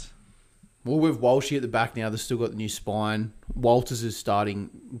out. Well, with Walshy at the back now, they've still got the new spine. Walters is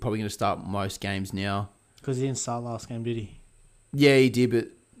starting, probably going to start most games now. Because he didn't start last game, did he? Yeah, he did, but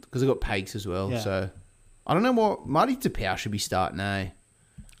because they got Pakes as well. Yeah. So I don't know what Marty Tapau should be starting. I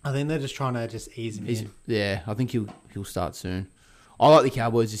think they're just trying to just ease him in. Yeah, I think he'll start soon. I like the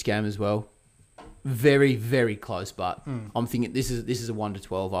Cowboys this game as well. Very, very close, but I'm thinking this is a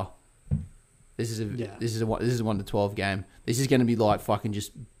 1-12er. This is a 1-12 game. This is going to be like fucking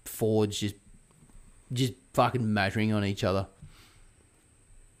just forwards just fucking mattering on each other.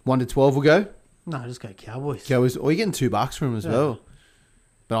 1-12 will go. No, just go Cowboys. Cowboys, or you're getting $2 for him as Yeah. well.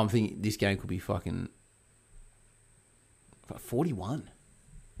 But I'm thinking this game could be fucking 41.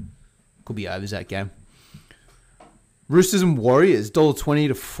 Could be overs that game. Roosters and Warriors, $1.20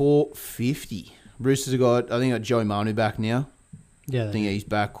 to $4.50. Roosters have got, I think, got Joey Manu back now. Yeah, I think he's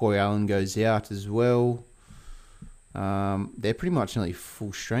back. Corey Allen goes out as well. They're pretty much nearly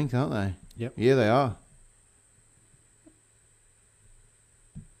full strength, aren't they? Yep. Yeah, they are.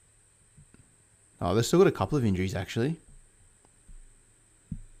 Oh, they've still got a couple of injuries, actually.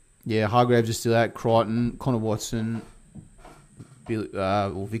 Yeah, Hargraves is still out. Crichton, Connor Watson,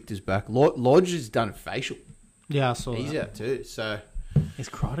 Victor's back. Lodge has done a facial. Yeah, I saw He's that. out too, so... Is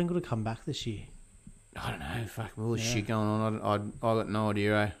Crichton going to come back this year? I don't know. Fuck, all this shit going on. I got no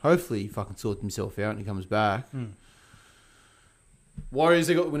idea. Eh? Hopefully, he fucking sorts himself out and he comes back. Warriors,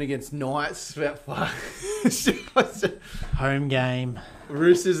 they got the win against Knights. About fuck. Home game.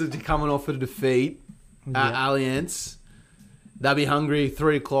 Roosters are coming off of a defeat at Allianz. They'll be hungry.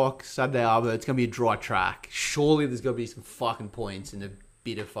 3 o'clock Saturday Arbor. It's gonna be a dry track. Surely there's gonna be some fucking points and a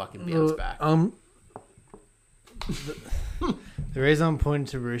bit of fucking bounce back. The reason I'm pointing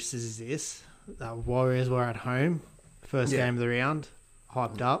to Roosters is this. The Warriors were at home. First game of the round.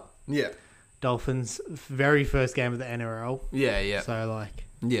 Hyped up. Yeah. Dolphins, very first game of the NRL. Yeah. So, like,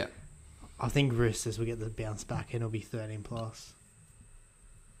 Yeah. I think Roosters will get the bounce back and it'll be 13 plus.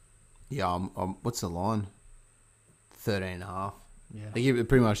 Yeah. What's the line? 13.5. Yeah. They're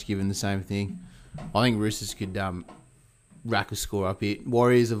pretty much given the same thing. I think Roosters could rack a score up here.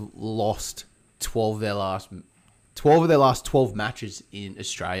 Warriors have lost 12 of their last 12 matches in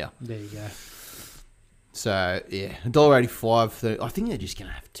Australia. There you go. So, yeah, $1.85. I think they're just going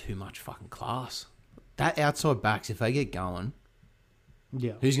to have too much fucking class. That outside backs, if they get going,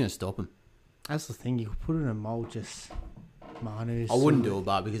 Yeah. who's going to stop them? That's the thing. You could put in a mold just Manu. I wouldn't do it,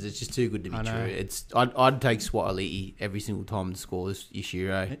 but because it's just too good to be I know. true. I'd take Swatali'i every single time to score this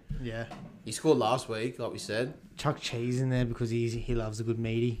year, eh? Yeah. He scored last week, like we said. Chuck Cheese in there because he loves a good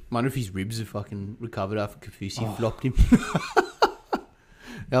meaty. I wonder if his ribs have fucking recovered after Kafusi flopped him.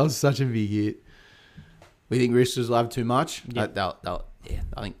 That was such a big hit. We think Roosters will have too much. Yeah.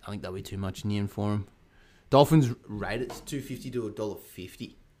 I think that'll be too much in the end for them. Dolphins Raiders $2.50 to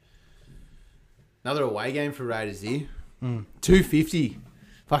 $1.50. Another away game for Raiders here. $2.50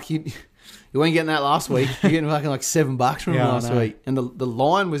 Fuck you. You weren't getting that last week. You're getting fucking like $7 from Yeah, I last know. week, and the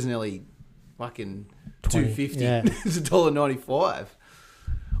line was nearly fucking 20, $2.50. yeah. It's $1.95.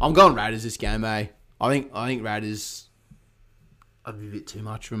 I'm going Raiders this game, eh? I think Raiders. I'd be a bit too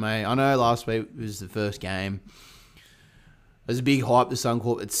much for me. I know last week was the first game. There's a big hype. The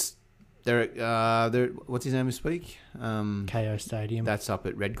Suncorp. It's they're what's his name this week? KO Stadium. That's up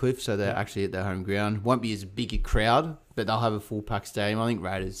at Redcliffe, so they're actually at their home ground. Won't be as big a crowd, but they'll have a full pack stadium. I think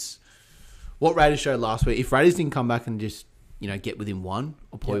Raiders. What Raiders showed last week, if Raiders didn't come back and just, get within one,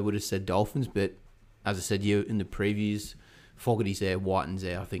 I probably would have said Dolphins. But as I said, in the previews, Fogarty's there, Whiten's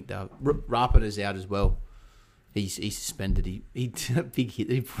there. I think Rapina's out as well. He's suspended. He did a big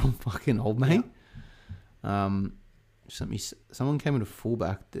hit from fucking old mate. Someone came in a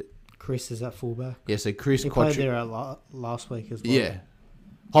fullback that. Chris is at fullback. Yeah, so Chris He Kotrick. played there last week as well. Yeah.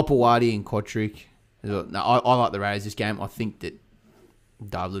 Hopewadi and Kotrick. No, I like the Raiders this game. I think that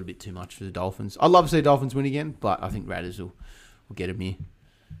they're a little bit too much for the Dolphins. I'd love to see Dolphins win again, but I think Raiders will get them here.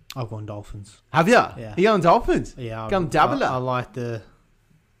 I've gone Dolphins. Have you? Yeah. You going Dolphins? Yeah. Come Dabbler. I like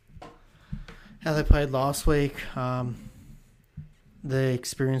how they played last week. The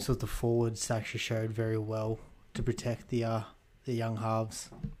experience of the forwards actually showed very well to protect the young halves.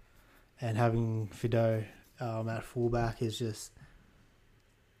 And having Fido at fullback is just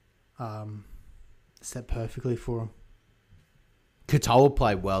set perfectly for him. Katoa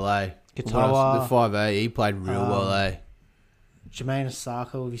played well, eh? Katoa, the 5A, he played real well, eh? Jermaine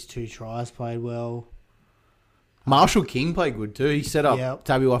Osaka with his 2 tries played well. Marshall King played good too. He set up Yep.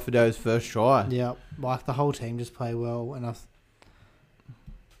 Tabi Wafido's first try. Yeah, like the whole team just played well, and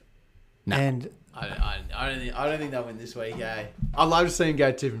Nah. and I don't think they'll win this week, eh? I'd love to see him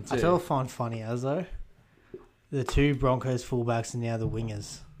go 2 from 2. I tell find funny as though the 2 Broncos fullbacks and now the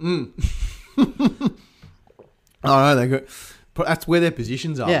wingers. Oh no, they got. That's where their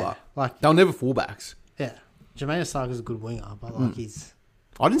positions are. Yeah, But like they'll never fullbacks. yeah, Jermaine Osaka's a good winger, but like he's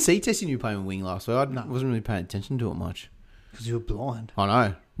I didn't see Tessie New playing wing last week. I No. wasn't really paying attention to it much. because you were blind. I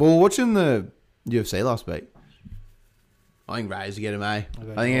know. Well, watching the UFC last week, I think Raiders will get him, eh? I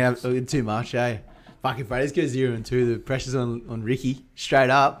think they have too much, eh? Fuck, if Raiders go 0-2, the pressure's on Ricky straight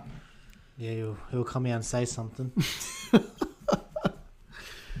up. Yeah, he'll come out and say something.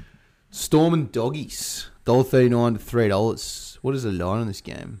 Storm and Doggies, $1.39 to $3. What is the line on this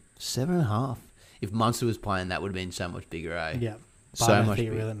game? 7.5. If Munster was playing, that would have been so much bigger, eh? Yeah, but So I don't much think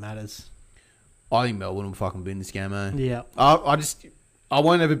it bigger. really matters. I think Melbourne will fucking win this game, eh? Yeah, I'm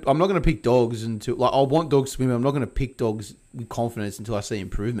not going to pick dogs until I want dogs to win. But I'm not going to pick dogs with confidence until I see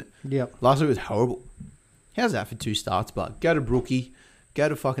improvement. yep. Last week was horrible. How's that for 2 starts? But go to Brookie, go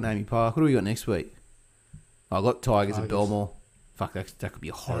to fucking Amy Park. What do we got next week? I got Tigers and Belmore. Fuck, that could be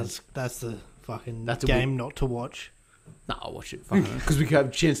a horror. That's the fucking That's a game not to watch. Nah, I'll watch it because we have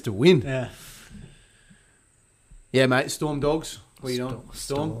a chance to win. Yeah, Yeah, mate. Storm Dogs. What are you doing?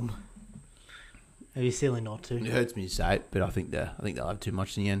 Storm. It'd be silly not It to. hurts me to say it, but I think they'll have too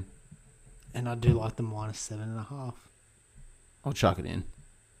much in the end. And I do like the -7.5. I'll chuck it in.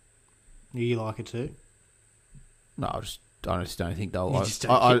 You like it too? No, I just don't think they'll.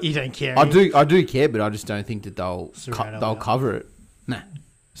 You don't care. I do care, but I just don't think that they'll Serrato they'll out. cover it. Nah,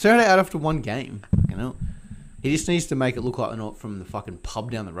 Serrato out after 1 game. Fucking hell. He just needs to make it look like they're not from the fucking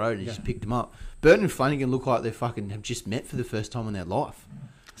pub down the road and he just picked them up. Burton and Flanagan look like they fucking have just met for the first time in their life.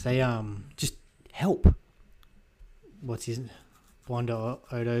 Say Just help. what's his Wanda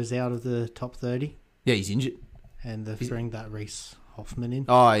Odo's out of the top 30, Yeah, he's injured. and they're throwing that Reese Hoffman in.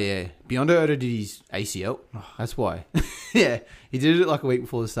 Oh yeah, Biondo Odo did his ACL. That's why. Yeah, he did it like a week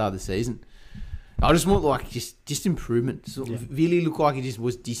before the start of the season. I just want like just improvement. So Really looked like he just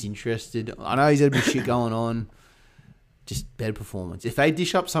was disinterested. I know he's had a bit of shit going on. Just better performance. If they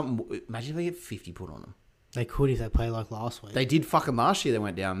dish up something, imagine if they get 50 put on them. They could if they play like last week. They did fucking last year. They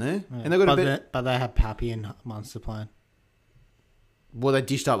went down there Yeah. and they got a bit. But they had Pappy and Munster playing. Well, they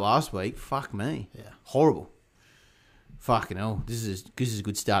dished up last week. Fuck me. Yeah. Horrible. Fucking hell. This is a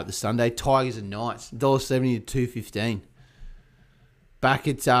good start to the Sunday. Tigers and Knights. $1.70 to $2.15. Back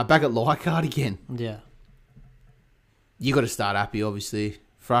at Leichhardt again. Yeah. You got to start happy, obviously.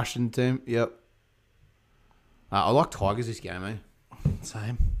 Frustrating team. Yep. I like Tigers this game, eh?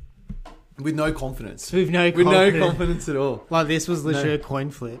 Same. With no confidence. With no confidence at all. Like this was literally a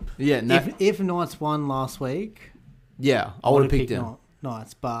coin flip. Yeah. No, If Knights won last week, yeah. I would have picked them.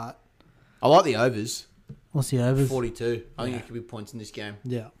 Knights, but I like the overs. what's the overs? 42. I think it could be points in this game.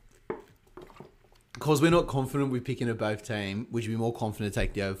 Yeah. Because we're not confident with picking a both team, would you be more confident to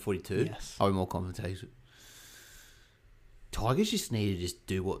take the over 42? Yes. I'll be more confident to take it. Tigers just need to just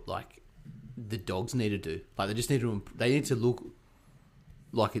do what like the Dogs need to do. Like they just need to look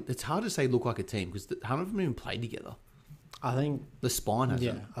like it's hard to say look like a team because none of them even played together. I think The spine has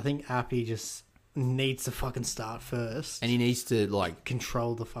yeah, them. I think Appy just needs to fucking start first And he needs to like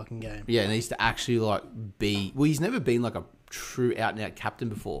control the fucking game. yeah, needs to actually like be. Well, he's never been like a true out and out captain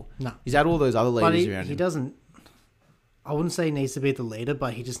before. No, He's had all those other but leaders around he him. doesn't. I wouldn't say he needs to be the leader,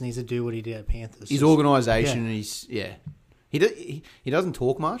 but he just needs to do what he did at Panthers. His Just, organisation yeah. and he's yeah. He doesn't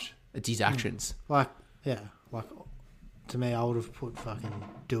talk much. It's his actions. like to me, I would have put fucking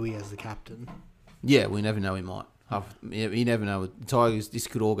Dewey as the captain. Yeah, we never know. He might. You never know. With the Tigers, this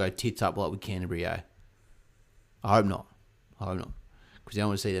could all go tits up like with Canterbury. Eh? I hope not. Because I don't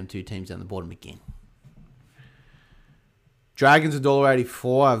want to see them two teams down the bottom again. Dragons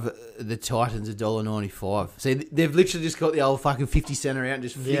 $1.85. The Titans $1.95. See, they've literally just got the old fucking 50 center out and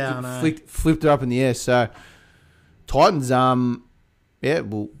just flipped it up in the air. So Titans, yeah,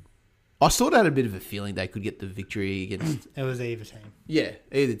 well, I sort of had a bit of a feeling they could get the victory against. It was either team. Yeah,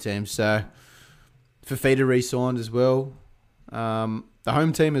 either team. So Fafita re-signed as well. The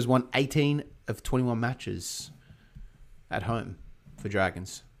home team has won 18 of 21 matches at home for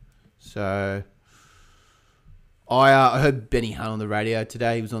Dragons. So I heard Benny Hunt on the radio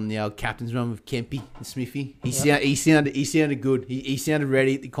today. He was on the old captain's run with Kempy and Smithy. He sounded good. He sounded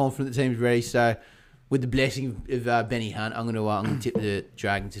ready. Confident the team's ready. So with the blessing of Benny Hunt, I'm going to tip the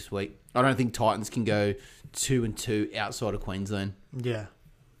Dragons this week. I don't think Titans can go 2-2 outside of Queensland. Yeah,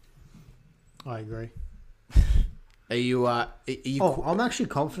 I agree. Are you? I'm actually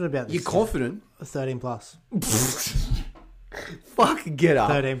confident about this. You're confident? 13 plus. Fucking get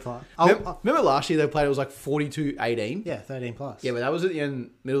up. 13 plus. Remember last year they played, it was like 42-18? Yeah, 13 plus. Yeah, but that was at the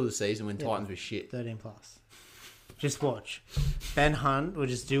middle of the season when Titans were shit. 13 plus. Just watch. Ben Hunt will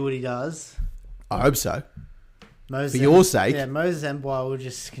just do what he does. I hope so. Moses For your sake. Yeah, Moses Mbye will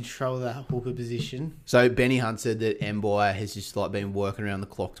just control that hooker position. So Benny Hunt said that Mbye has just like been working around the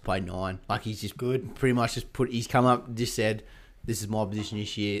clock to play 9. Like he's just Good. Pretty much he's come up, just said, this is my position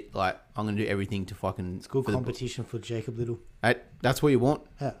this year. Like I'm going to do everything to fucking... It's good competition for Jacob Little. That's what you want.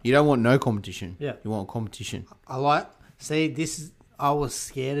 Yeah. You don't want no competition. Yeah. You want competition. I was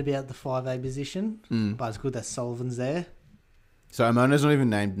scared about the 5A position, but it's good that Sullivan's there. So Amona's not even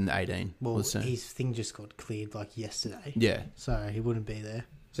named in the 18. Well, his thing just got cleared like yesterday. Yeah. So he wouldn't be there.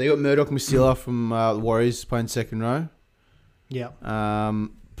 So you got Murdoch Masila from the Warriors playing second row. Yeah.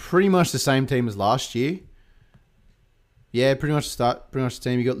 Pretty much the same team as last year. Yeah, pretty much the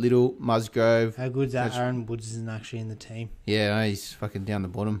team. You got Little, Musgrove. How good's that? Aaron Woods isn't actually in the team. Yeah, no, he's fucking down the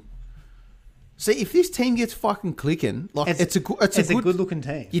bottom. See, if this team gets fucking clicking, like it's a good looking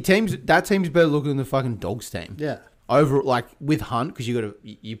team. That team's better looking than the fucking Dogs team. Yeah. Over like with Hunt, because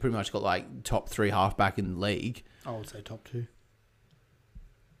you pretty much got like top 3 halfback in the league. I would say top 2.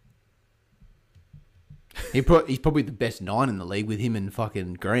 He's probably the best 9 in the league with him and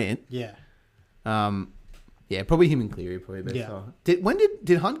fucking Grant. Yeah. Yeah, probably him and Cleary probably best. Yeah.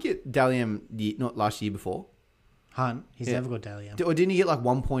 Did Hunt get Dalian not last year before? Hunt, he's never got Dalian. Or didn't he get like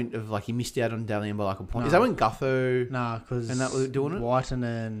 1 point of like he missed out on Dalian by like a point? No. Is that when Gutho? Nah, because And that was doing it? Whiten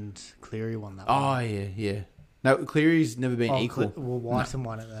and Cleary won that Oh one. yeah. No, Cleary's never been equal. Whiten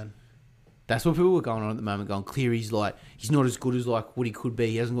won it then. That's what people were going on at the moment, going, Cleary's like, he's not as good as like what he could be.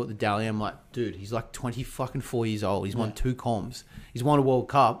 He hasn't got the Dalian. I'm like, dude, he's like 24 years old. He's won 2 comms. He's won a World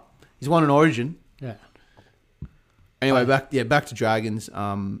Cup. He's won an Origin. Yeah. Anyway, back to Dragons.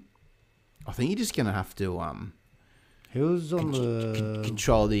 I think you're just gonna have to Who was on the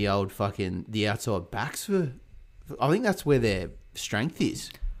control the old fucking the outside backs for. I think that's where their strength is.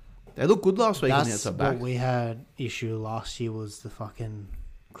 They look good last week on the outside That's back. what we had issue last year was the fucking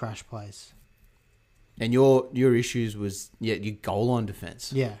crash plays. And your issues was your goal line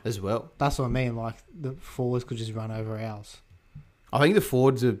defense. Yeah. As well. That's what I mean. Like the forwards could just run over ours. I think the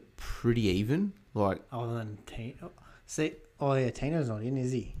forwards are pretty even. Like Other than Tino. See, Tino's not in,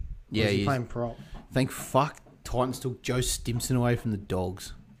 is he? Yeah, he's he's playing prop. Thank fuck Titans took Joe Stimson away from the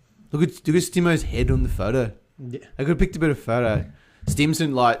Dogs. Look at Stimo's head on the photo. Yeah. I could have picked a better photo.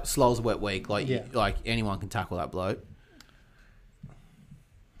 Stimson like slows a wet week. Like Yeah. like anyone can tackle that bloke.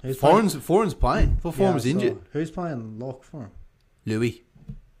 Who's Foreign's playing. Yeah, Foreign was I saw. injured. Who's playing lock for him? Louis.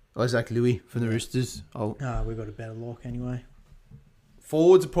 Isaac Louis from the Roosters. Oh. No, we got a better lock anyway.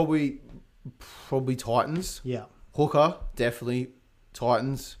 Forwards are probably Titans. Yeah. Hooker, definitely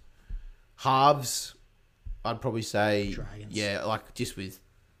Titans. Halves, I'd probably say Dragons. Yeah, like just with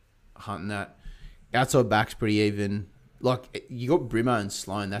Hunt and that. Outside back's pretty even. Like you got Brimo and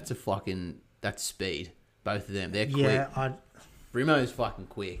Sloan. That's speed. Both of them, they're quick. Yeah, Brimo's fucking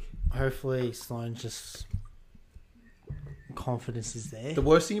quick. hopefully Sloan just confidence is there. The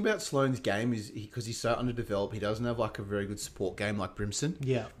worst thing about Sloane's game is because he's so underdeveloped, he doesn't have like a very good support game like Brimson.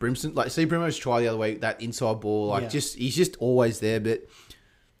 Yeah. Brimson, like see Brimo's try the other week, that inside ball, like Yeah. he's just always there. But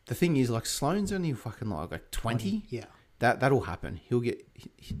the thing is, like Sloane's only fucking like 20. Yeah. That'll happen. He'll get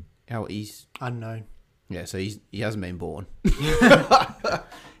how he's Unknown. yeah. So he hasn't been born.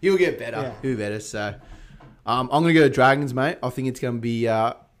 He'll get better. Yeah. He'll be better. So I'm gonna go to Dragons, mate. I think it's gonna be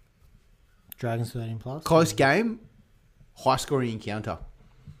Dragons 13 plus. close game, high scoring encounter.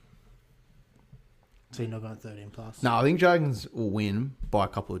 So you're not going 13 plus. No, I think Dragons will win by a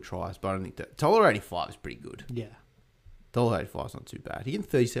couple of tries, but I don't think that $1.85 is pretty good. Yeah. $1.85 is not too bad. You're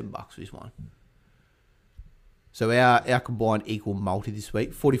getting $37 for this one. So our combined equal multi this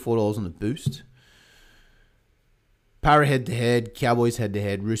week, $44 on the boost. Para head to head, Cowboys head to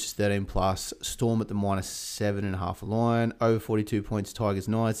head, Roosters 13 plus, Storm at the -7.5 line, over 42 points, Tigers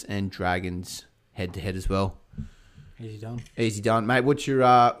Knights, and Dragons head to head as well. Easy done. Easy done, mate. What's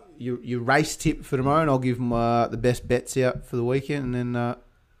your race tip for tomorrow? And I'll give them the best bets out for the weekend, and then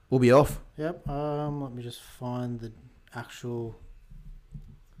we'll be off. Yep. Let me just find the actual.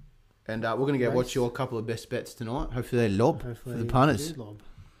 And we're going to go Race. watch your couple of best bets tonight. Hopefully they lob Hopefully for the punters. do lob.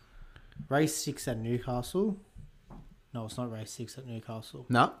 Race 6 at Newcastle. No, it's not race 6 at Newcastle.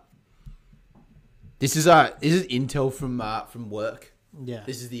 No. This is intel from work. Yeah.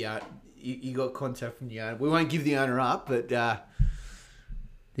 This is the you got contact from the owner. We won't give the owner up, but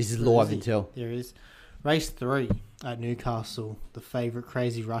this is live intel. There is. Race 3 at Newcastle. The favourite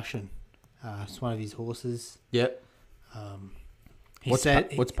Crazy Russian. It's one of his horses. Yep. He What's said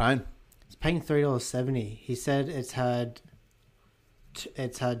what's paying? it's paying $3.70. He said it's had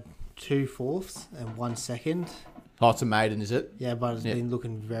 2 fourths and 1 second. Oh, it's a maiden, is it? Yeah, but it's Yeah. been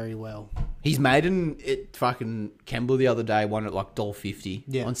looking very well. He's maiden at fucking Kembla the other day, won at like $1.50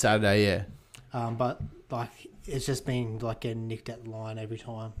 Yeah. on Saturday, yeah. But like it's just been like getting nicked at the line every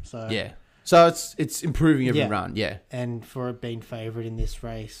time. So Yeah. So it's improving every Yeah. run, yeah. And for it being favourite in this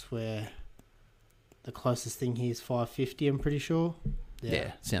race, where the closest thing here is 550, I'm pretty sure.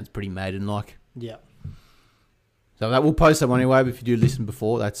 Yeah. Sounds pretty maiden-like. Yeah. So that we'll post that one anyway, but if you do listen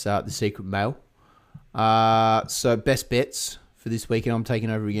before, that's the secret mail. So best bets for this weekend, I'm taking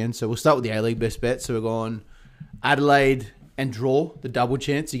over again. So we'll start with the A-League best bets. So we're going Adelaide and draw, the double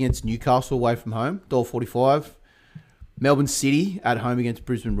chance against Newcastle away from home, $1.45. Melbourne City at home against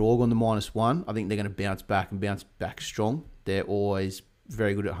Brisbane Roar on the -1. I think they're going to bounce back strong. They're always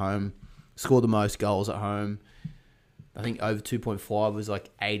very good at home. Score the most goals at home. I think over 2.5 was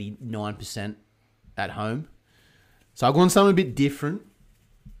like 89% at home. So I've gone something a bit different.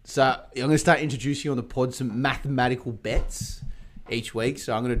 So I'm going to start introducing you on the pod some mathematical bets each week.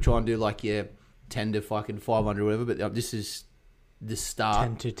 So I'm going to try and do like 10 to fucking 500 or whatever. But this is the start.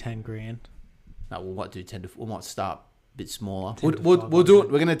 10 to 10 grand. No, we might do 10 to. We might start a bit smaller. 10 to We'll do it.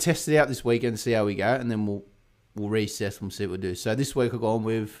 500. We're going to test it out this weekend and see how we go, and then we'll reassess and see what we do. So this week I've gone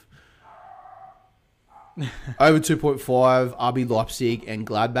with over 2.5 RB Leipzig and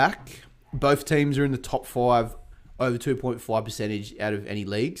Gladbach. Both teams are in the top 5 over 2.5 percentage out of any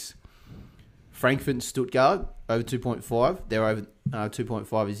leagues. Frankfurt and Stuttgart over 2.5. They're over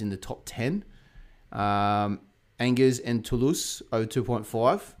 2.5 is in the top 10. Angers and Toulouse over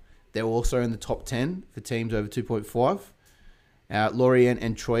 2.5. They're also in the top 10 for teams over 2.5. Lorient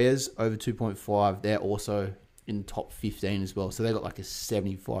and Troyes over 2.5. They're also in the top 15 as well. So they've got like a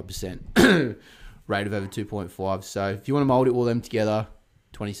 75% rate of over 2.5. So if you want to mold it all them together,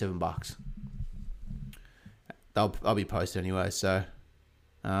 $27. I'll be posted anyway. So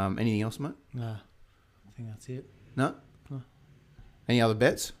anything else, mate? No, I think that's it. No? No. Any other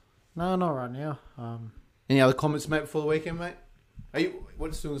bets? No, not right now. Any other comments, mate, before the weekend, mate?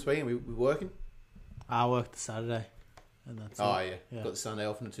 What's doing this weekend? We working? I worked the Saturday, and that's Oh, it. yeah. Got the Sunday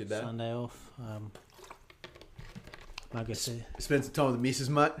off, not too bad. Sunday off. I guess Spend some time with the missus,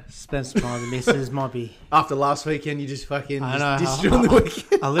 mate. spend some time with the missus. Might be. After last weekend, you just fucking I know. dissed it on the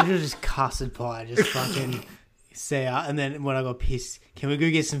weekend. I literally just cussed pie, just fucking say out, and then when I got pissed, can we go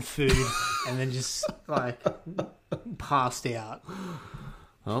get some food? And then just like passed out.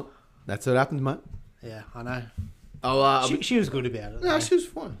 Well, that's what happened, mate. Yeah, I know. Oh, She was good about it. no, though. she was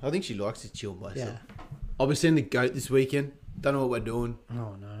fine. I think she likes to chill by herself. Yeah. I'll be seeing the goat this weekend. Don't know what we're doing.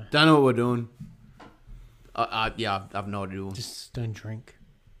 Oh no. Don't know what we're doing. I've no idea. Just don't drink.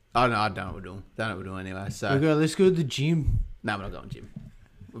 Oh no, I don't know what we're doing. Don't know what we're doing anyway. So Let's go to the gym. no, we're not going gym.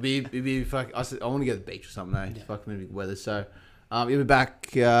 We'll be fuck. I want to go to the beach or something. Yeah. Fucking big weather. So you'll be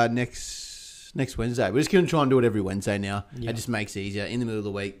back next Wednesday. We're just gonna try and do it every Wednesday now. Yeah. It just makes it easier. In the middle of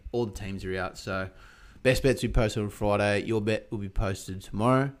the week, all the teams are out. So best bets we posted on Friday. Your bet will be posted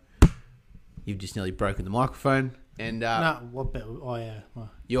tomorrow. You've just nearly broken the microphone. And No, what bet? Oh, yeah.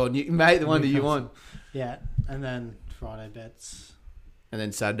 your mate, the one that you want. Yeah, and then Friday bets. And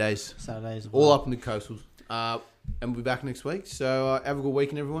then Saturdays. Saturdays. All up in the coastals. And we'll be back next week. So have a good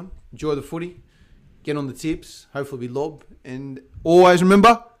weekend, everyone. Enjoy the footy. Get on the tips. Hopefully we lob. And always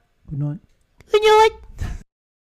remember... Good night. Good night.